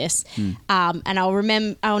 about this. And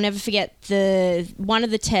I'll never forget one of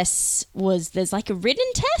the tests was there's a written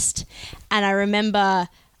test, and I remember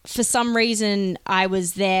for some reason I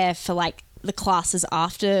was there for the classes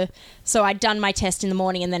after. So I'd done my test in the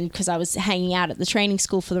morning, and then because I was hanging out at the training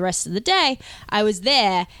school for the rest of the day, I was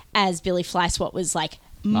there as Billy Flyswat was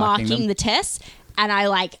marking them. the tests. And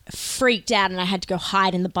I freaked out and I had to go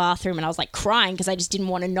hide in the bathroom and I was crying because I just didn't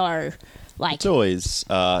want to know. It's always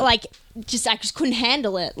I just couldn't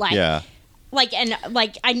handle it. yeah.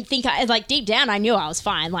 I think deep down I knew I was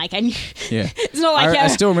fine. I knew Yeah. it's not I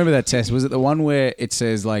still remember that test. Was it the one where it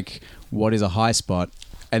says what is a high spot,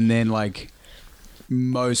 and then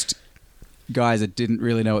most guys that didn't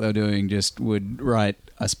really know what they were doing just would write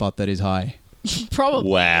a spot that is high.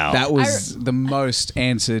 Probably. Wow. That was the most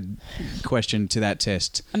answered question to that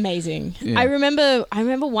test. Amazing. Yeah. I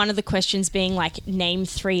remember one of the questions being like, name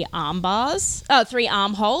 3 arm bars. Oh, 3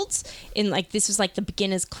 arm holds. In like, this was like the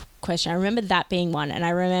beginner's question. I remember that being one. And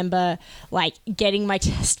I remember like getting my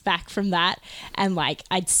test back from that and like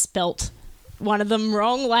I'd spelt one of them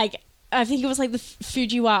wrong. Like, I think it was like the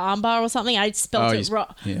Fujiwara armbar or something. I'd spelled it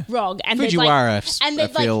wrong. And Fujiwara, they'd I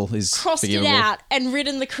feel, is crossed it forgivable. out and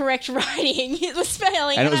written the correct writing, the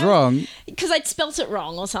spelling. And it was wrong. Because I'd spelt it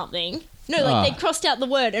wrong or something. No, like they'd crossed out the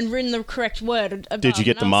word and written the correct word above. Did you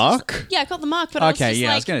get the mark? Yeah, I got the mark. But I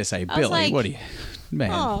was going to say, Billy, what do you...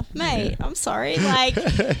 Man. Oh, mate, I'm sorry. Like,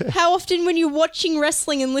 how often when you're watching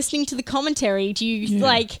wrestling and listening to the commentary do you,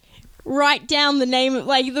 like... write down the name of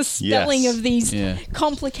like the spelling of these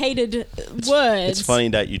complicated words. It's funny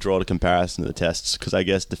that you draw the comparison to the tests because I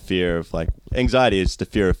guess the fear of like anxiety is the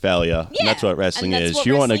fear of failure, and that's what wrestling is.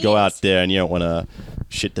 You want to go out there and you don't want to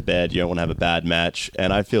shit the bed. You don't want to have a bad match.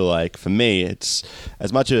 And I feel like for me, it's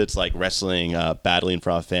as much as it's like wrestling badly in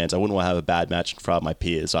front of fans. I wouldn't want to have a bad match in front of my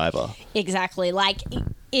peers either. Exactly. Like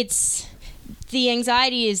it's the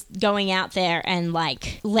anxiety is going out there and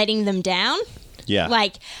like letting them down. Yeah.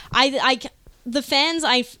 Like, the fans,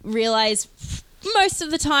 I realize most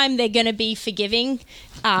of the time they're going to be forgiving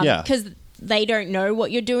because they don't know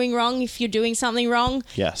what you're doing wrong if you're doing something wrong.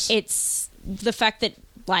 Yes. It's the fact that,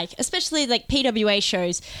 like, especially, like, PWA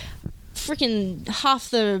shows, freaking half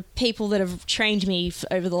the people that have trained me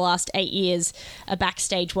over the last 8 years are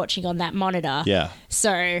backstage watching on that monitor. Yeah.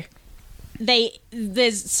 So...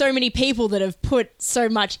 there's so many people that have put so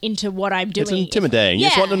much into what I'm doing. It's intimidating. You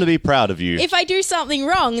just want them to be proud of you. If I do something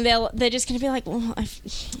wrong, they're just going to be like, "Well,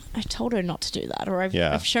 I told her not to do that, or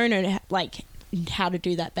I've shown her like how to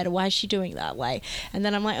do that better. Why is she doing that?" Like, and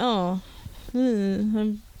then I'm like, "Oh,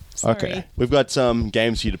 I'm sorry." Okay, we've got some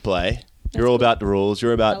games for you to play. You're all about the rules.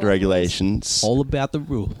 You're about the regulations. All about the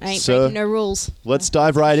rules. I ain't breaking no rules. Let's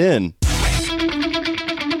dive right in.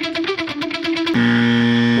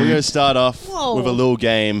 We're going to start off with a little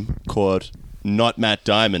game called Not Matt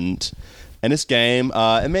Diamond. And this game,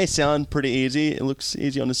 it may sound pretty easy. It looks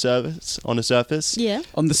easy on the surface. Yeah.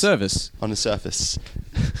 On the surface. On the surface.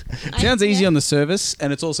 Sounds easy on the surface,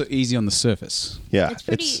 and it's also easy on the surface. Yeah.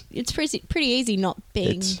 It's pretty easy not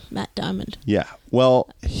being Matt Diamond. Yeah. Well,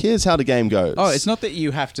 here's how the game goes. Oh, it's not that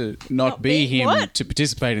you have to not be him to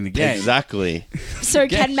participate in the game. Exactly. So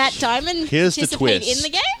can Matt Diamond Here's the participate twist.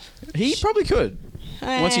 in the game? He probably could.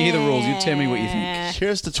 Once you hear the rules, you tell me what you think.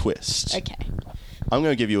 Here's the twist. Okay. I'm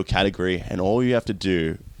going to give you a category, and all you have to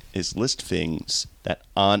do is list things that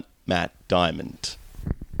aren't Matt Diamond.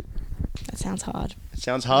 That sounds hard. It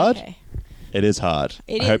sounds hard? Okay. It is hard.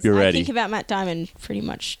 It I is. hope you're ready. I think about Matt Diamond pretty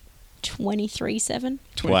much 23/7.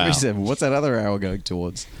 23/7. What's that other arrow going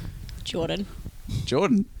towards? Jordan.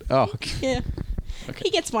 Oh, okay. Yeah. Okay. He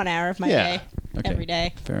gets 1 hour of my day every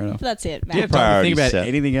day. Fair enough. But that's it, Do you have Matt. time to Priority think about set.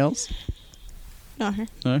 anything else? No.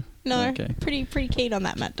 No? Okay. Pretty keen on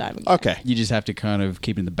that Matt Diamond. Okay. You just have to kind of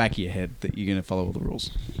keep in the back of your head that you're going to follow all the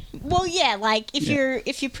rules. Well, yeah, like if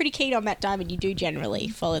you're pretty keen on Matt Diamond, you do generally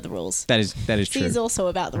follow the rules. That is true. He's also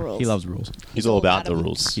about the rules. He loves rules. He's all about the them.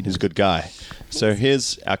 rules. He's a good guy. So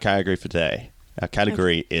here's our category for today. Our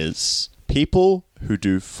category is people who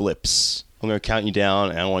do flips. I'm going to count you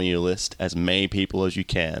down, and I want you to list as many people as you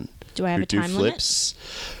can. Do I have who a time do limit? flips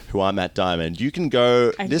who aren't Matt Diamond. You can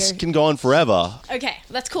go... This can go on forever. Okay,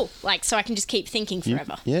 that's cool. Like, so I can just keep thinking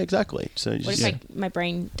forever. Yeah, exactly. So What if my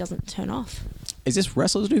brain doesn't turn off? Is this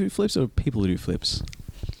wrestlers who do flips or people who do flips?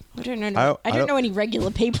 I don't know. I don't know any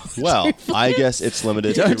regular people. Well, I guess it's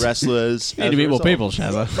limited to wrestlers. You need to meet more people,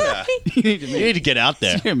 Shazza. Yeah. You need to get out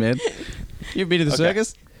there. Yeah, man. You ever been to the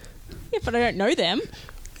circus? Yeah, but I don't know them.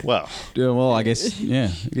 Well, Yeah, well, I guess you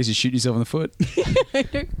shoot yourself in the foot.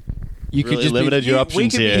 You Really limited your options We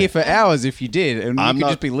could here. be here for hours if you did, and I'm we could not-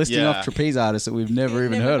 just be listing yeah. off trapeze artists that we've never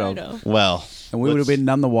even heard of. well. And we would have been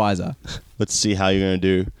none the wiser. Let's see how you're going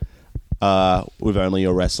to do with only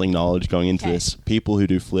your wrestling knowledge going into Okay. this. People who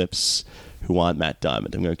do flips who aren't Matt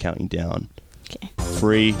Diamond. I'm going to count you down. Okay.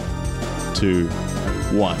 3, 2,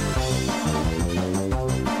 1.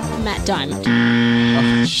 Matt Diamond.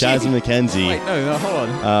 Shazza Mckenzie. Wait, no, hold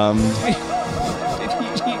on.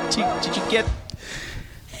 Did you get...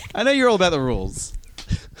 I know you're all about the rules.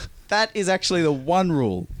 That is actually the one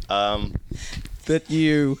rule. that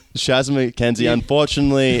you... Shazza Mckenzie,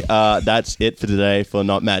 unfortunately, that's it for today for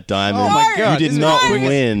Not Matt Diamond. Oh my God, you this did is not the quickest-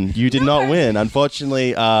 win. You did not win.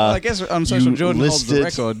 Unfortunately, I guess Unsocial you Jordan holds the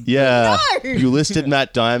record. Yeah. No! You listed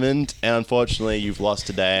Matt Diamond, and unfortunately, you've lost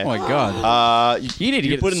today. Oh my God. You need to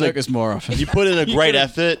get to put the in a- circus more often. You put in a great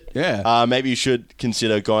effort. Yeah. Maybe you should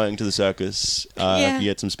consider going to the circus Yeah. if you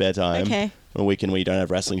get some spare time. Okay. On a weekend where you don't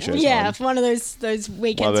have wrestling shows Yeah, on. if one of those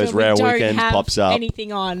weekends One of those where rare we don't weekends have pops up.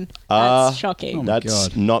 anything on, that's shocking. Oh my That's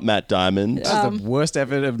God. not Matt Diamond. That's the worst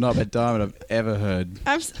effort of Not Matt Diamond I've ever heard.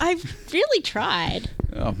 I've really tried.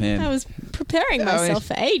 Oh, man. I was preparing myself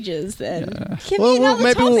for ages. Then give Well, me another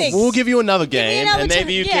maybe topic. we'll give you another Give me game, another and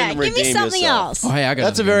maybe you can redeem give me something yourself. else. Oh, hey, I got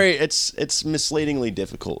That's a another very it's misleadingly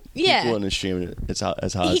difficult. Yeah. People won't assume it's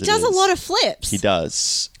as hard He as it does a is. lot of flips. He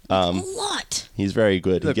does. a lot. He's very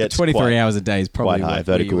good. Look, he gets 23 quite- hours a day is probably quite high, where you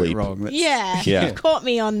vertical went leap. wrong. That's- Yeah, Yeah. you've caught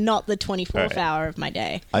me on not the 24th Alright. hour of my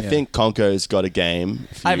day. I think Conco's got a game.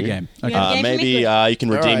 For I have a you. game. Okay. You have a game for me? Maybe Good. you can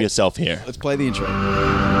redeem Alright. yourself here. Let's play the intro.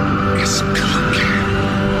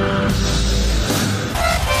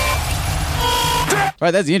 All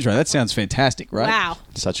right, that's the intro. That sounds fantastic, right? Wow,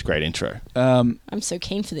 Such a great intro. I'm so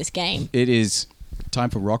keen for this game. It is time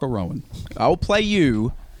for Rock or Rowan. I will play you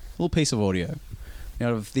a little piece of audio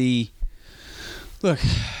out of the... Look,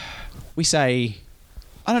 we say...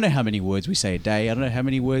 I don't know how many words we say a day. I don't know how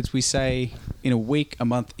many words we say in a week, a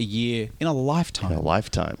month, a year, in a lifetime. In a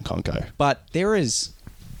lifetime, Conco. But there is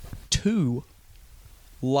 2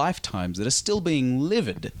 lifetimes that are still being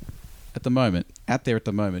lived at the moment, out there at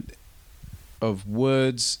the moment, of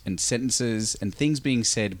words and sentences and things being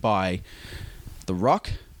said by The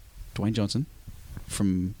Rock, Dwayne Johnson,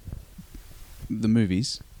 from the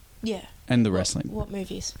movies Yeah. and the wrestling. What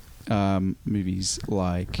movies? Movies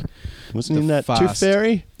like... Wasn't he in The that Tooth Fast-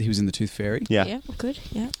 Fairy? He was in The Tooth Fairy. Yeah. Yeah, well, good.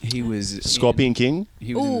 Yeah. He was... Scorpion King?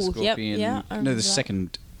 He was in the Ooh, yep, Scorpion... yeah, I no, remember the that.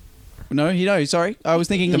 second... No, sorry. I was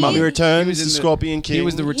thinking... The Mummy He Returns, was the in Scorpion King. He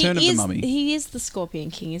was the Return of the Mummy. He is the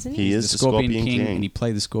Scorpion King, isn't he? He He's is the the Scorpion Scorpion King, King. and he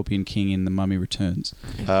played the Scorpion King in The Mummy Returns.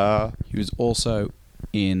 He was also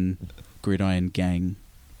in Gridiron Gang,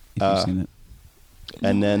 if you've seen it.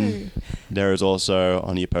 And then there is also,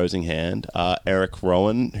 on the opposing hand, Eric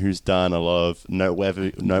Rowan, who's done a lot of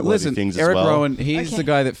noteworthy Listen, things Eric as well. Rowan, he's Okay. the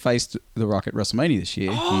guy that faced The Rock at WrestleMania this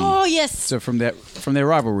year. Oh, yes. So from their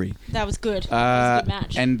rivalry. That was good. That was a good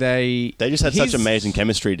match. And they They just had such he's- amazing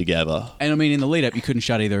chemistry together. And I mean, in the lead up, you couldn't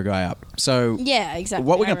shut either guy up. So yeah, exactly.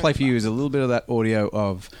 what we're I going to play for remember. you is a little bit of that audio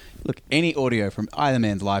of, look, any audio from either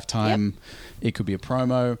man's lifetime. It could be a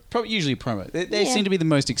promo, usually a promo. They Yeah. seem to be the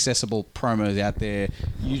most accessible promos out there.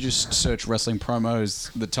 You just search wrestling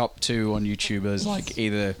promos. The top 2 on YouTube is like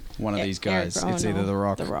either one of these Eric guys. Rowan It's either or The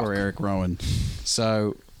Rock, The Rock. or Eric Rowan.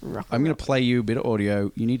 So Rock I'm going Rock. to play you a bit of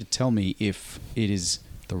audio. You need to tell me if it is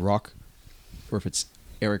The Rock or if it's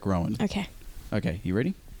Eric Rowan. Okay. Okay, you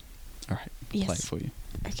ready? All right, Yes. play it for you.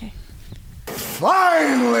 Okay.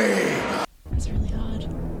 Finally! That's really hard.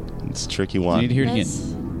 It's a tricky You one. need to hear it That's-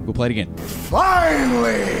 again. We'll play it again.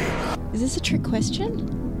 Finally! Is this a trick question?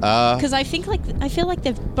 Because I feel like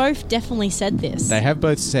they've both definitely said this. They have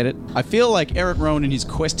both said it. I feel like Eric Rowan, in his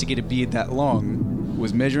quest to get a beard that long,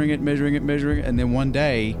 was measuring it, and then one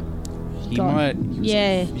day he Gone.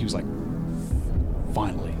 He was like,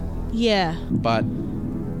 finally. Yeah. But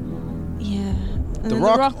Yeah. And The then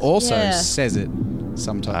Rock also yeah. says it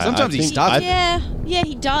sometimes. I Sometimes he think- starts it. Yeah,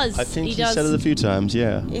 he does. I think he does. said it a few times,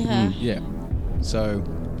 yeah. Yeah, Yeah. So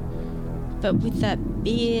but with that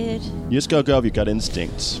beard, You just gotta go with your gut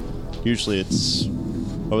instincts. Usually it's...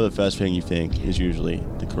 Over the first thing you think is usually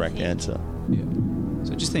the correct answer. yeah.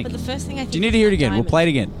 So just think. but the first thing I think. Do you need to hear it again? We'll play it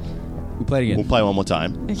again. We'll play it again. We'll play one more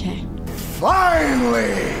time. Okay.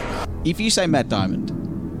 Finally! If you say Matt Diamond,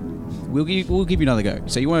 we'll give you another go.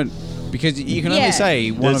 So you won't, because you can Yeah. only say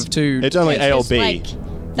one It's- of 2. It's only It's A or just B. like,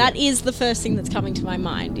 that is the first thing that's coming to my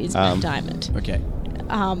mind is Matt Diamond. Okay.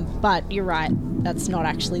 But you're right. That's not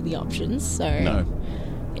actually the options. So No.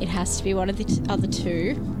 it has to be one of the other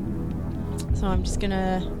 2. So I'm just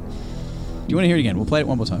gonna. Do you want to hear it again? We'll play it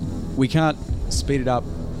one more time. We can't speed it up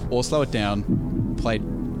or slow it down. Play it.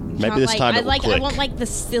 Maybe can't, this like, time I it will like. click. I want like the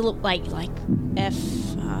still like F.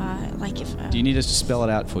 Like if. Do you need us to spell it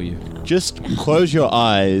out for you? Just close your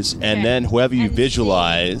eyes, and Okay. then whoever you And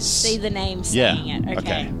visualize... See the name Yeah. saying it.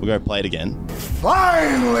 Okay. We're going to play it again.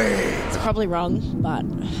 Finally! It's probably wrong, but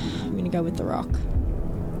I'm gonna go with The Rock.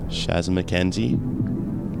 Shazza Mckenzie.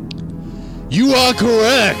 You are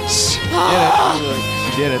correct!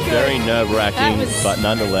 You did it. Very nerve-wracking, That was- but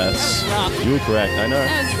nonetheless, that was rough. you were correct. I know.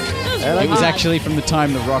 That was And really It was hard. actually from the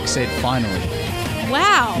time The Rock said finally.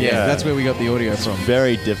 Wow. Yeah, that's where we got the audio from.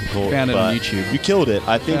 Very difficult. Found it on but YouTube. You killed it.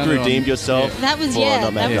 I think Found you it on- redeemed yourself. That was- for yeah,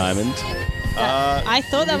 Not Mad that was- Diamond. I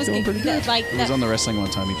thought that was doing pretty good. Like It was that on the wrestling one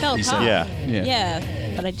time. felt He said, hard. Yeah. Yeah.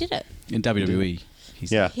 Yeah, but I did it. in WWE. He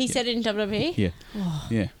said, Yeah. He said it in WWE. Yeah.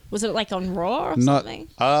 Yeah. Was it like on Raw or Not- something?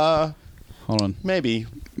 Hold on. Maybe.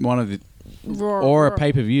 One of the Raw or a Raw-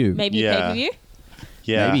 pay-per-view. Maybe Yeah. pay per view.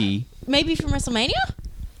 Yeah. Maybe from WrestleMania.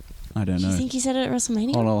 I don't Do know. you think he said it at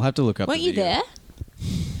WrestleMania? Hold on, I'll have to look up. Weren't the you video. there?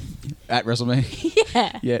 At WrestleMania?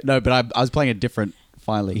 Yeah. Yeah, no, but I was playing it different.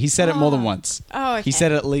 Finally, he said it more than once. Oh, okay. He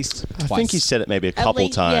said it at least twice. I think he said it maybe a couple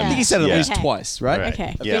least- times. yeah. I think he said it Yeah. at least Okay. twice, right? Right.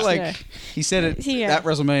 Okay. I Yeah. feel like he said it Yeah. at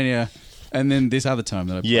WrestleMania, and then this other time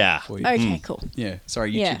that I played Yeah. for you. Okay, cool. Yeah,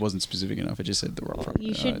 sorry, YouTube Yeah. wasn't specific enough. It just said the Rock.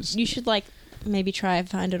 You should like maybe try and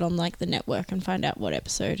find it on like the network and find out what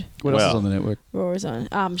episode What else is Well. on the network? Raw is on.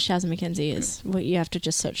 Shazza Mckenzie is. Well, you have to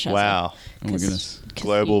just search Shazza. Wow. Oh my goodness.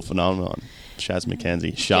 Global phenomenon. Shazza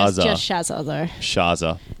Mckenzie. Just Shazza. Shazza though.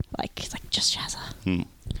 Shazza. Like just Shazza. Hmm.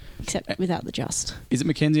 Except without the just. Is it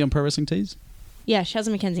Mackenzie on Pro Wrestling Tees? Yeah,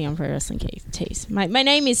 Shazza Mckenzie on Pro Wrestling Tees. My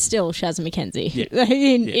name is still Shazza Mckenzie. Yeah.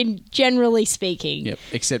 in generally speaking. Yep,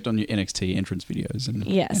 except on your NXT entrance videos and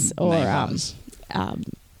Yes, and or name bars.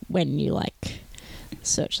 when you like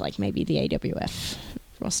search like maybe the AWF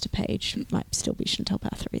roster page, might still be Chantal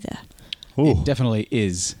Bathory there. Ooh. It definitely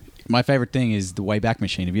is. My favorite thing is the Wayback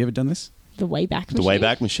Machine. Have you ever done this? The Wayback Machine. The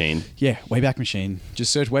Wayback Machine. Yeah, Wayback Machine.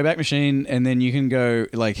 Just search Wayback Machine, and then you can go,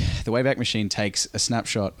 like, the Wayback Machine takes a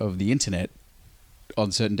snapshot of the internet on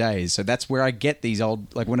certain days. So that's where I get these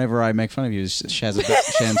old, like, whenever I make fun of you, is Chantal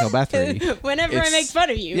Bathory. Whenever I It's- make fun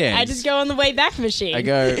of you, yeah, I it's- just go on the Wayback Machine. I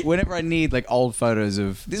go, whenever I need, like, old photos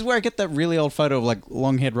of, this is where I get that really old photo of, like,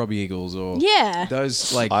 long-haired Robbie Eagles or Yeah.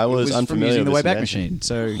 those, like, I was it from unfamiliar using the with this Wayback invention. Machine.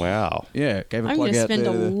 So, Wow. yeah, gave a I'm plug going to out spend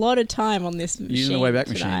there. a lot of time on this machine Using the Wayback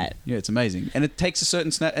tonight. Machine. Yeah, it's amazing. And it takes a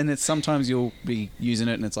certain snap, and it's sometimes you'll be using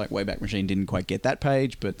it, and it's like Wayback Machine didn't quite get that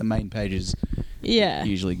page, but the main pages Yeah.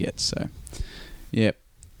 usually gets. So, yeah,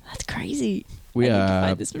 That's crazy. we I need to are.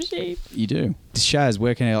 find this machine. You do. Shaz,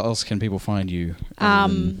 where else can people find you?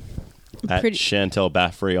 At Pretty- Chantal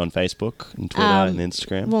Bathory on Facebook and Twitter and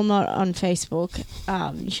Instagram. Well, not on Facebook.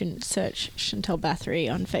 You shouldn't search Chantal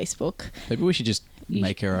Bathory on Facebook. Maybe we should just You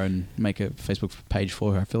make a Facebook page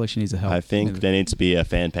for her. I feel like she needs the help. I think there needs to be a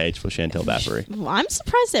fan page for Chantal Bathory. Well, I'm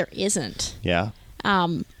surprised there isn't. Yeah.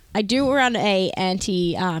 I do run a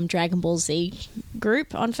anti Dragon Ball Z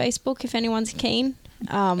group on Facebook if anyone's keen.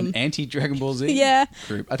 an anti-Dragon Ball Z Yeah.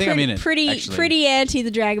 group. I think I'm in it. actually. Pretty anti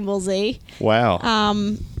the Dragon Ball Z. Wow.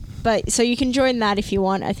 But so you can join that if you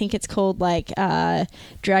want. I think it's called like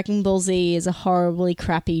Dragon Ball Z is a horribly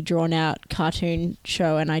crappy drawn out cartoon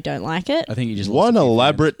show, and I don't like it. I think you just What an lost a few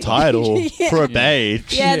elaborate title for a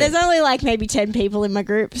page. Yeah, there's only like maybe 10 people in my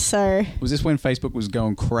group, so fans. Was this when Facebook was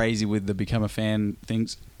going crazy with the become a fan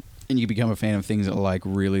things? And you become a fan of things that are like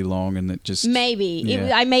really long and that just maybe.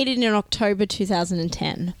 Yeah. I made it in October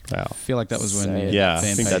 2010. Wow. I feel like that was when So- Yeah, I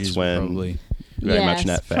fan think that's pages were when- probably Very much in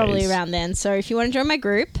that phase. Probably around then. So if you want to join my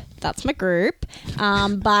group, that's my group.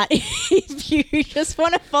 But if you just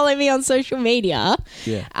want to follow me on social media,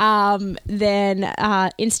 then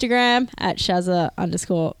Instagram at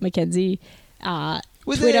Shazza_Mckenzie.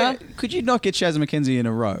 Twitter. Could you not get Shazza Mckenzie in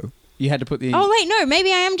a row? You had to put the. Oh wait, no, maybe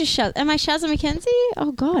I am just Shazza. Am I Shazza Mckenzie?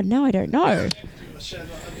 Oh God, no, I don't know.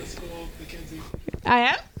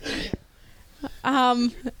 I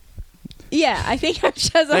am. Yeah, I think I'm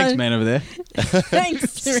Shazza. Thanks, man over there.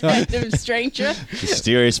 Thanks, random stranger.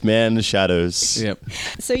 Mysterious man in the shadows. Yep.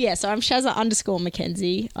 So I'm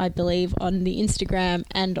Shazza_Mckenzie, I believe, on the Instagram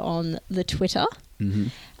and on the Twitter. Mm-hmm.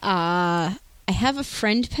 I have a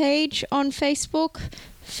friend page on Facebook,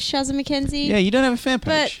 Shazza Mckenzie. Yeah, you don't have a fan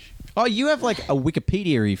But- page. Oh, you have like a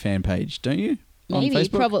Wikipedia fan page, don't you? Maybe, on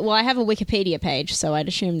Facebook? probably. Well, I have a Wikipedia page, so I'd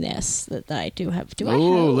assume that I do have. Do I?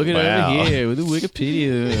 Oh, have? look at it Wow. over here with the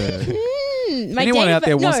Wikipedia. My Anyone date out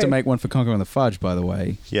there of- wants no. to make one for Conco the Fudge, by the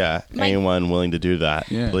way. Yeah. My- Anyone willing to do that,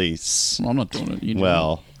 Yeah. please. Well, I'm not doing it. You do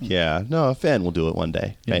Well, yeah. No, a fan will do it one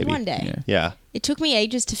day. Yeah. Maybe. One day. Yeah. Yeah. It took me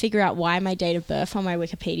ages to figure out why my date of birth on my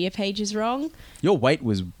Wikipedia page is wrong. Your weight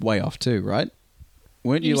was way off too, right?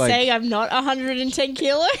 Weren't you, You like? saying I'm not 110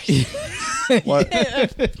 kilos? What?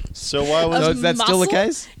 So why was So is that still the muscle?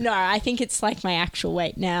 case? No, I think it's like my actual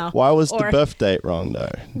weight now. why was the Or- birth date wrong though?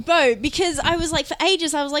 Bo, because I was like, for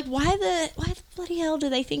ages, I was like, why the bloody hell do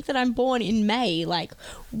they think that I'm born in May? Like,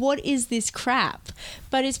 what is this crap?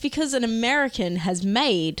 But it's because an American has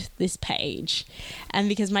made this page, and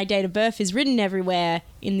because my date of birth is written everywhere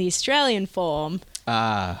in the Australian form,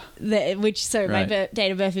 my Right.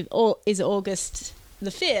 date of birth is August the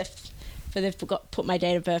 5th, but they've put my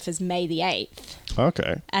date of birth as May the 8th.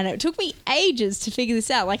 Okay. And it took me ages to figure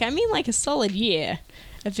this out. Like, I mean, like a solid year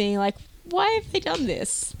of being like, why have they done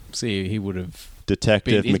this? See, he would have...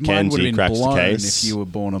 Detective his mind would have Mckenzie been cracks the blown case. if you were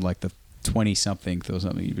born on like the 20-something or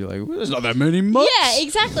something. You'd be like, well, there's not that many months. Yeah,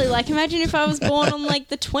 exactly. Like, imagine if I was born on like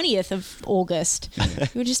the 20th of August. You would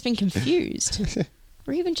have just been confused.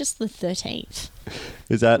 Or even just the 13th.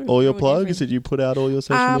 Is that all your Real plugs? different. Did you put out all your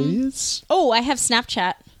social medias? Oh, I have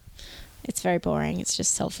Snapchat. It's very boring. It's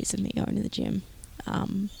just selfies of me going to the gym.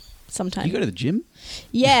 Sometimes. You go to the gym?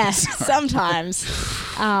 Yeah, sometimes.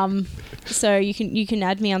 So you can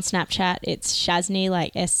add me on Snapchat. It's Shazni,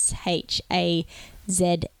 like SHAZNI.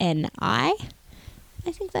 I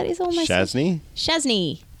think that is all my Shazni?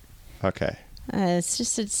 Shazni. Okay. It's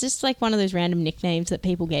just like one of those random nicknames that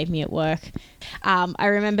people gave me at work. I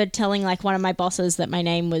remember telling like one of my bosses that my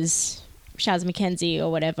name was Shazza Mckenzie or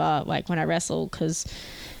whatever, like when I wrestled, because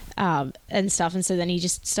and stuff, and so then he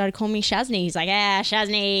just started calling me Shazni. He's like,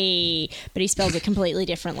 Shazni, but he spells it completely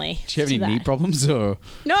differently. Do you have any to knee that. problems or?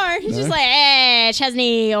 No, he's just like,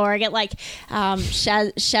 Shazni, or I get like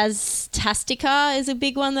Shaztastica is a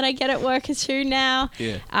big one that I get at work too now.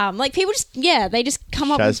 Yeah. Like people they just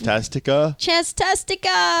come up with Shaztastica?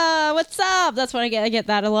 Shaztastica, what's up? That's what I get. I get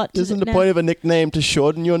that a lot. Isn't the now. point of a nickname to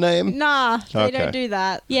shorten your name? Nah, they Okay. don't do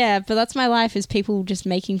that. Yeah, but that's my life, is people just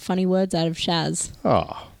making funny words out of Shaz.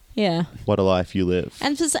 Oh, Yeah. what a life you live.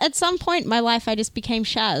 And at some point in my life, I just became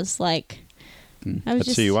Shaz. Like, I was That's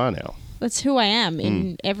just, who you are now. That's who I am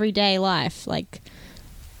in everyday life. Like,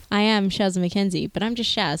 I am Shazza Mckenzie, but I'm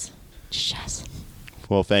just Shaz. Just Shaz.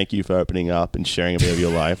 Well, thank you for opening up and sharing a bit of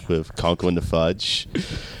your life with Conco The Fudge.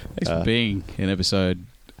 Thanks for being an episode.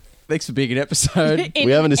 Thanks for being an episode.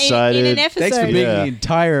 We haven't decided. In an episode. Thanks for being Yeah. the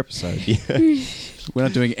entire episode. We're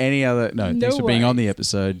not doing any other... No, thanks for being way. on the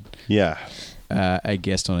episode. Yeah. A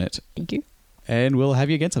guest on it. Thank you. And we'll have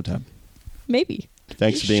you again sometime. Maybe.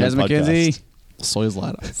 Thanks for being Shazza on the podcast. Mckenzie. See you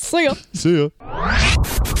later. See ya. See ya.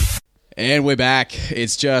 And we're back.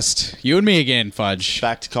 It's just you and me again, Fudge.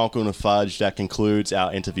 Back to Conco The Fudge. That concludes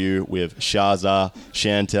our interview with Shazza,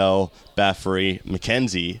 Chantel, Baffery,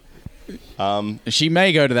 Mckenzie. She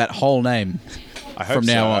may go to that whole name. I hope From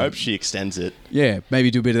now so. on. I hope she extends it. Yeah,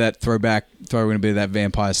 maybe do a bit of that throwback, throw in a bit of that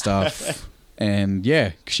vampire stuff. And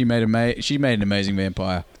yeah, she made an amazing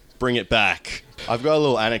vampire. Bring it back. I've got a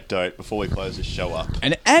little anecdote before we close this show up.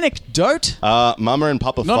 An anecdote? Mama and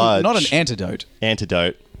Papa Fudge. Not an antidote.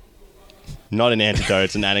 Antidote. Not an antidote,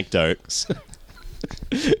 it's an anecdote.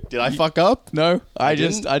 Did I fuck up? No, I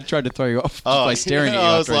didn't? tried to throw you off just by staring at you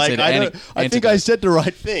I was after like, I said I think I antidote. said the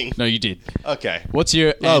right thing. No, you did. Okay. What's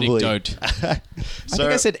your Lovely. anecdote? I think So,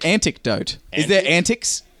 I said anecdote. Is there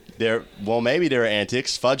antics? maybe there are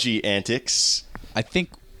antics, fudgy antics, I think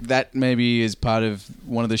that maybe is part of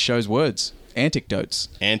one of the show's words. Anecdotes.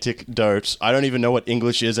 anecdotes. I don't even know what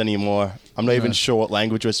English is anymore. I'm not even sure what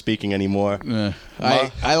language we're speaking anymore.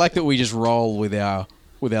 I like that we just roll with our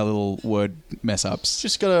little word mess ups.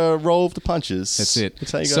 Just gotta roll with the punches. That's it.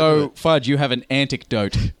 That's how you gotta do So, it. Fudge, you have an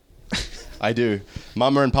anecdote. I do.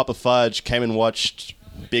 Mama and Papa Fudge came and watched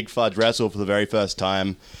Big Fudge wrestle for the very first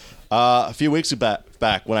time a few weeks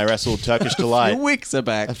back when I wrestled Turkish Delight. Weeks are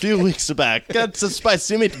back. A few weeks back. That's a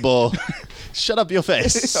spicy meatball. Shut up your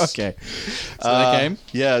face. Okay. So they came?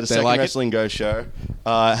 Yeah, the second like it? Wrestling Go show.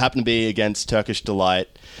 Happened to be against Turkish Delight,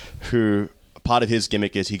 who part of his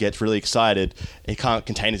gimmick is he gets really excited. He can't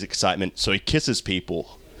contain his excitement, so he kisses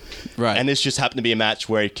people. Right. And this just happened to be a match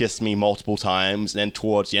where he kissed me multiple times, and then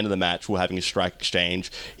towards the end of the match, we're having a strike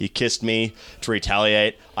exchange. He kissed me to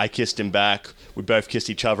retaliate. I kissed him back. We both kissed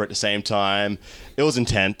each other at the same time. It was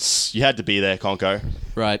intense. You had to be there, Conco.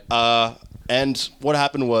 Right. And what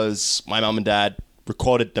happened was my mum and dad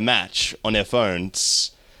recorded the match on their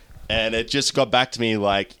phones, and it just got back to me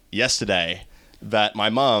like yesterday that my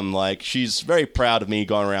mum, like, she's very proud of me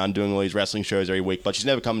going around doing all these wrestling shows every week, but she's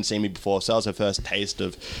never come and seen me before, so that was her first taste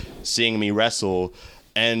of seeing me wrestle.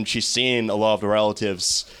 And she's seen a lot of the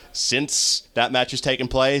relatives since that match has taken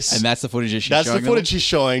place. And that's the footage that she's That's showing the footage she's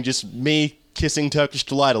showing, just me kissing Turkish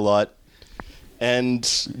Delight a lot. And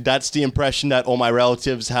that's the impression that all my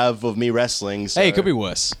relatives have of me wrestling. So, Hey, it could be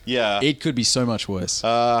worse. Yeah. It could be so much worse.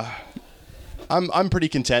 I'm pretty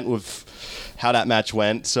content with how that match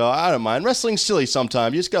went, so I don't mind. Wrestling's silly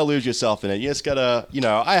sometimes. You just gotta lose yourself in it. You just gotta,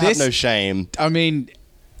 I have no shame. I mean,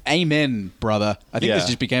 amen, brother. I think this Yeah.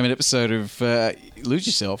 just became an episode of Lose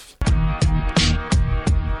Yourself.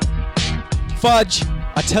 Fudge,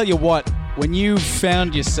 I tell you what, when you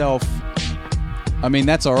found yourself, I mean,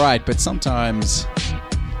 that's all right, but sometimes you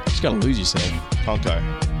just gotta lose yourself. Conco,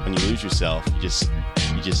 when you lose yourself, you just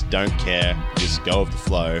don't care. You just go with the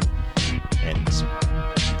flow, and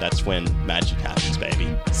that's when magic happens, baby.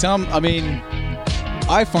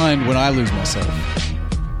 I find when I lose myself,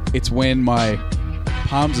 it's when my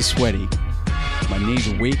palms are sweaty, my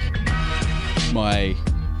knees are weak, my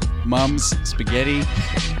mum's spaghetti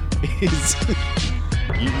is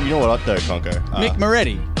You know what, though, Conco? Mick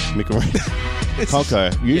Moretti.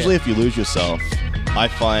 Conco, usually if you lose yourself, I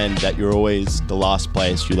find that you're always the last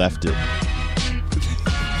place you left it.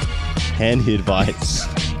 Handy advice.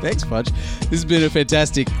 Thanks, Fudge. This has been a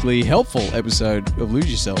fantastically helpful episode of Lose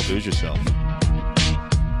Yourself. Lose yourself.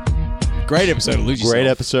 Great episode of Lose Yourself. Great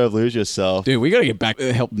episode of Lose Yourself. Dude, we got to get back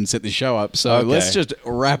to helping set this show up. So Okay. let's just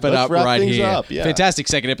wrap it up wrap right things here. up, yeah. Fantastic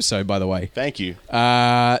second episode, by the way. Thank you.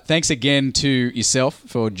 Thanks again to yourself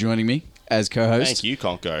for joining me as co-host. Thank you,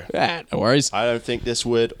 Conco. No worries. I don't think this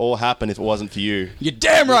would all happen if it wasn't for you. You're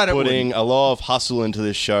damn right it Putting would. a lot of hustle into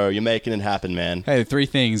this show. You're making it happen, man. Hey, the three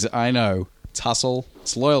things I know. It's hustle,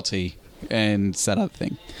 it's loyalty, and it's that other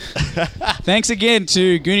thing. Thanks again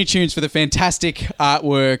to Goonie Tunes for the fantastic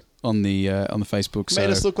artwork on the Facebook. Made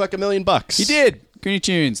us look like $1 million. You did. Goonie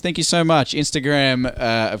Tunes, thank you so much. Instagram,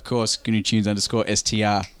 of course, Goonie Tunes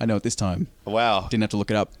 _STR. I know it this time. Wow. Didn't have to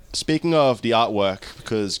look it up. Speaking of the artwork,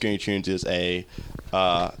 because Goonie Tunes is a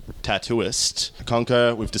tattooist,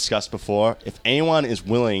 Conco, we've discussed before, if anyone is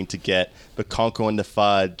willing to get the Conco and the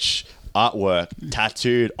Fudge artwork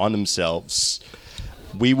tattooed on themselves,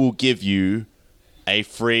 we will give you a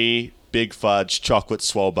free Big Fudge chocolate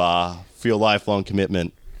swole bar for your lifelong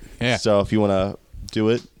commitment. Yeah. So if you want to do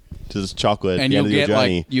it, just chocolate And at the end of your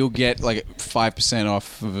journey. you'll get like 5%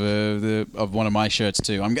 off of one of my shirts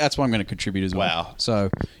too. That's why I'm going to contribute as well. Wow. So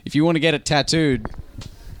if you want to get it tattooed,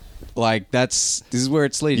 this is where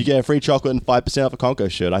it's leading. You get a free chocolate and 5% off a Conco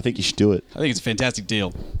shirt. I think you should do it. I think it's a fantastic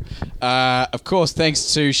deal. Of course,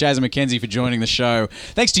 thanks to Shazza Mckenzie for joining the show.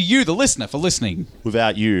 Thanks to you, the listener, for listening.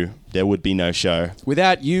 Without you, there would be no show.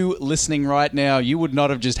 Without you listening right now, you would not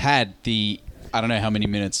have just had the, I don't know how many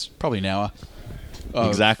minutes, probably an hour.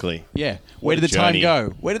 Exactly. Yeah. What Where did a the time journey.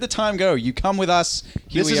 go? Where did the time go? You come with us.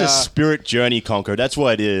 Here This we is a are. spirit journey, Conco. That's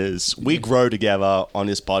what it is. We grow together on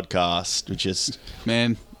this podcast, which is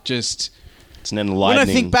Man, it's an when enlightening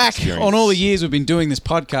I think back experience. on all the years we've been doing this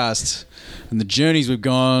podcast and the journeys we've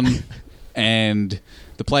gone and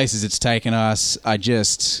the places it's taken us, I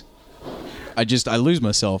lose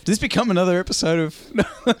myself. Does this become another episode of?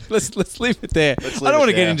 let's leave it there. Leave I don't it want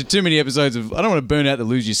to get there. into too many episodes of. I don't want to burn out the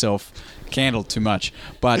Lose Yourself candle too much.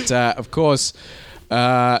 But of course,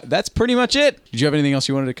 that's pretty much it. Did you have anything else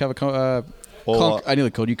you wanted to cover? I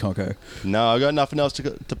nearly called you Conco. No, I got nothing else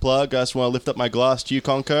to plug. I just want to lift up my glass to you,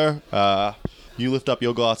 Conco. You lift up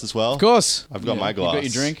your glass as well. Of course, I've got my glass. You got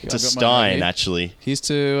your drink. It's a I've got mine right Stein, here. actually. Here's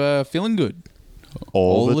to feeling good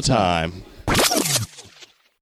All the time.